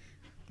and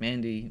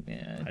Mandy.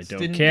 Yeah, I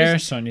don't care.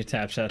 Sonya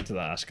taps out to the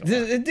Asuka.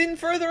 It didn't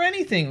further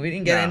anything. We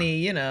didn't get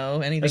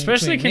anything.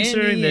 Especially between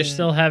considering Mandy they're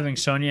still having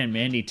Sonya and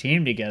Mandy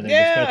team together.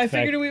 Yeah, I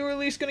figured we were at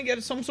least going to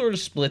get some sort of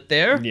split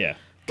there. Yeah,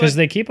 because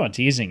they keep on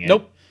teasing it.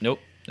 Nope.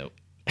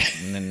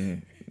 And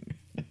then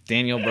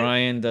Daniel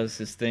Bryan does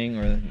his thing,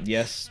 or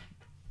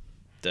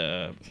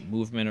the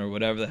movement or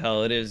whatever the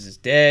hell it is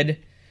dead.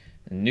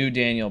 The new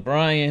Daniel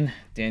Bryan,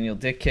 Daniel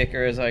Dick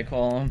Kicker as I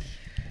call him.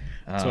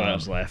 That's what I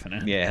was laughing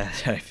at. Yeah,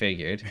 that's what I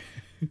figured.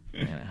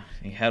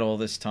 He had all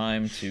this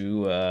time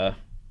to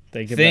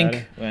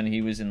think when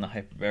he was in the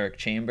hyperbaric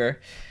chamber.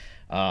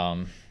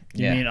 You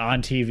mean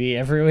on TV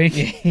every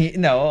week?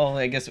 No,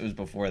 I guess it was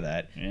before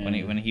that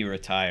when he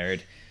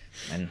retired.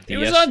 And it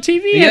was on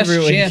TV every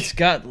week. Chants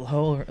got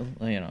lower,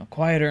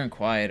 quieter and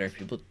quieter.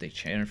 They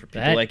chanted for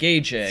people like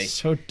AJ.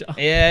 So dumb.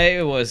 Yeah,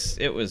 it was.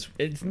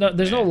 There's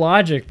no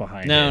logic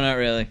behind it. No, not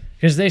really.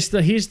 Because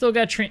he still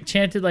got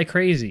chanted like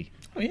crazy.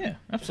 Oh yeah,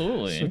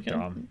 absolutely. So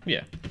dumb.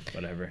 Yeah,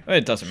 whatever.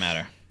 It doesn't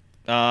matter.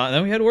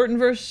 Then we had Orton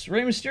versus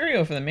Rey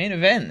Mysterio for the main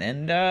event,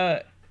 and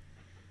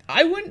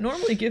I wouldn't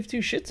normally give two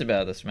shits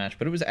about this match,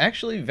 but it was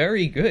actually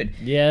very good.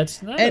 Yeah,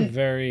 it's not a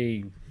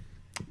very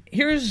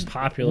here's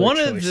popular one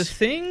choice. of the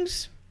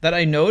things that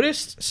I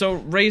noticed. So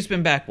Ray's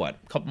been back a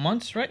couple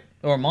months, right?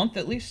 Or a month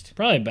at least.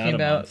 Probably about a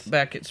month.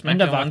 Back at SmackDown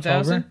End of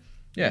 1000. October.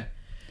 Yeah.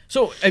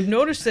 So I've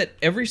noticed that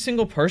every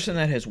single person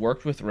that has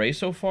worked with Ray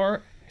so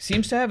far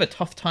seems to have a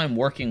tough time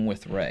working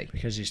with Ray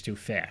because he's too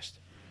fast.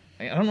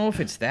 I don't know if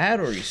it's that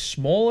or he's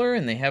smaller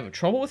and they have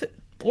trouble with it.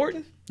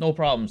 Orton, no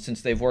problem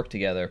since they've worked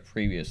together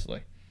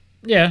previously.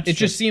 Yeah, it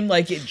just seemed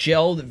like it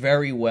gelled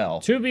very well.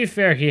 To be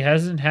fair, he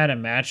hasn't had a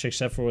match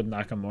except for with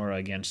Nakamura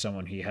against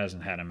someone he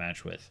hasn't had a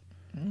match with.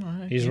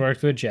 He's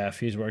worked with Jeff.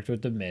 He's worked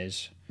with The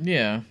Miz.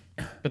 Yeah,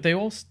 but they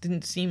all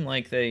didn't seem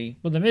like they...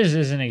 Well, The Miz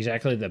isn't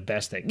exactly the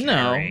best at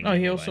carrying. No,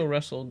 he also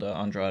wrestled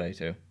Andrade,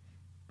 too.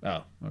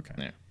 Oh, okay.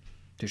 Yeah.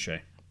 Touche.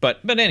 But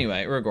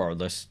anyway,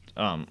 regardless,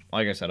 like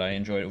I said, I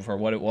enjoyed it for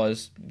what it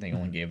was. They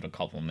only gave it a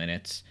couple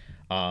minutes.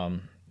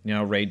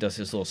 Ray does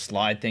his little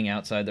slide thing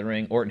outside the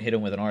ring. Orton hit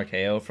him with an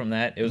RKO from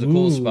that. It was a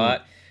cool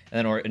spot. And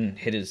then Orton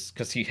hit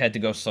because he had to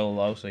go so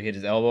low, so he hit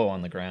his elbow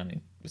on the ground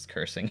and was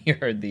cursing. You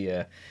heard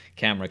the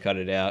camera cut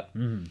it out.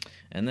 Mm-hmm.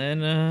 And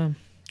then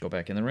go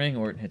back in the ring.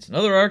 Orton hits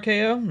another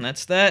RKO, and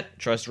that's that.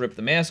 Tries to rip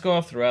the mask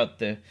off throughout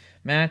the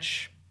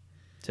match.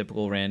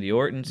 Typical Randy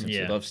Orton, since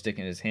he loves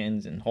sticking his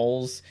hands in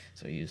holes.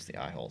 So he used the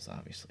eye holes,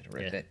 obviously, to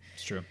rip it.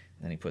 It's true.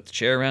 Then he put the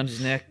chair around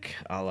his neck,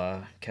 a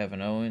la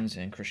Kevin Owens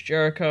and Chris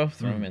Jericho.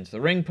 Threw him into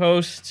the ring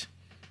post.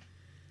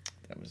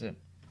 That was it.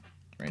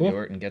 Randy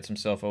Orton gets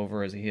himself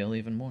over as a heel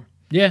even more.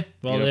 Yeah,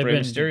 well, they've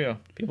been Mysterio.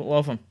 People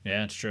love him.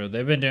 Yeah, it's true.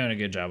 They've been doing a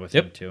good job with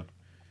him too.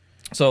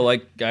 So,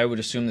 I would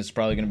assume this is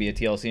probably going to be a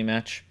TLC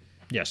match.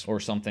 Yes, or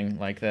something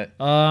like that.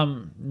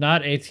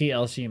 Not a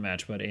TLC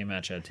match, but a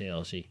match at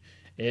TLC.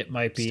 It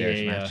might be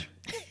Stairs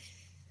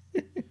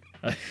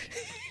match.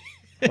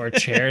 Or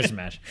chairs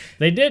match.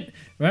 They did.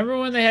 Remember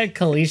when they had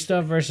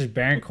Kalisto versus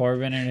Baron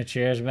Corbin in a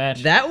chairs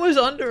match? That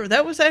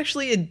was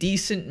actually a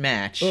decent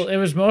match. Well, it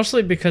was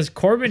mostly because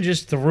Corbin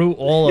just threw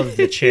all of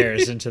the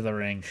chairs into the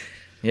ring.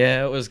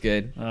 Yeah, it was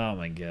good. Oh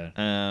my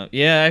god.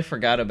 Yeah, I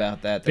forgot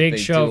about that. Big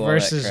Show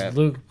versus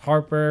Luke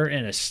Harper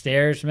in a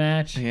stairs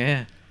match.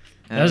 Yeah,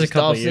 that was a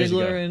couple years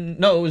ago.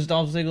 No, it was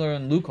Dolph Ziggler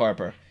and Luke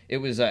Harper. It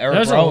was Eric. That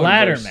was Rowan a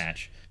ladder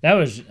match. That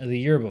was the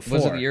year before.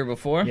 Was it the year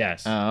before?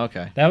 Yes. Oh,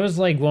 okay. That was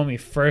like when we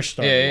first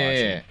started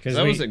watching. Yeah.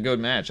 That was a good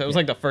match. That was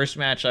like the first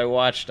match I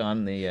watched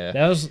on the...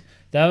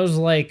 That was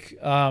like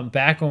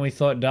back when we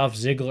thought Dolph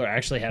Ziggler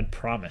actually had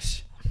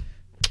promise.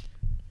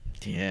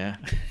 Yeah.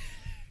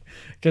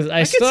 Because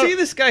I could see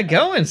this guy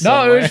going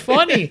somewhere. No, it was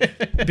funny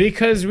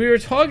because we were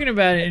talking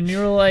about it and you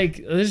were like,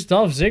 this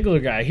Dolph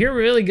Ziggler guy, I hear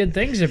really good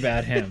things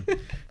about him.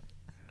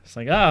 It's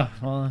like, oh,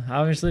 well,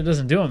 obviously it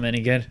doesn't do him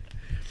any good.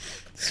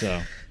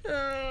 So...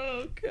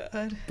 Oh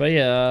God! But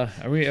yeah,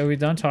 are we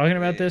done talking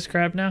about this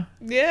crap now?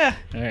 Yeah.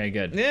 All right,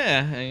 good.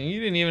 Yeah, and you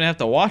didn't even have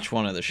to watch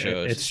one of the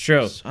shows. It's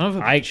true.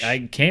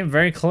 I came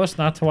very close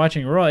not to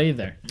watching Raw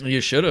either.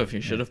 You should have.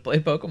 You should have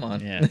played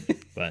Pokemon. Yeah,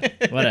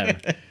 but whatever.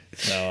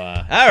 So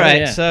all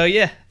right. So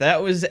yeah,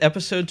 that was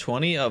episode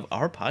 20 of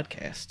our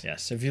podcast.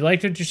 Yes. If you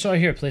liked what you saw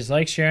here, please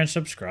like, share, and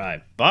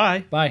subscribe.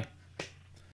 Bye. Bye.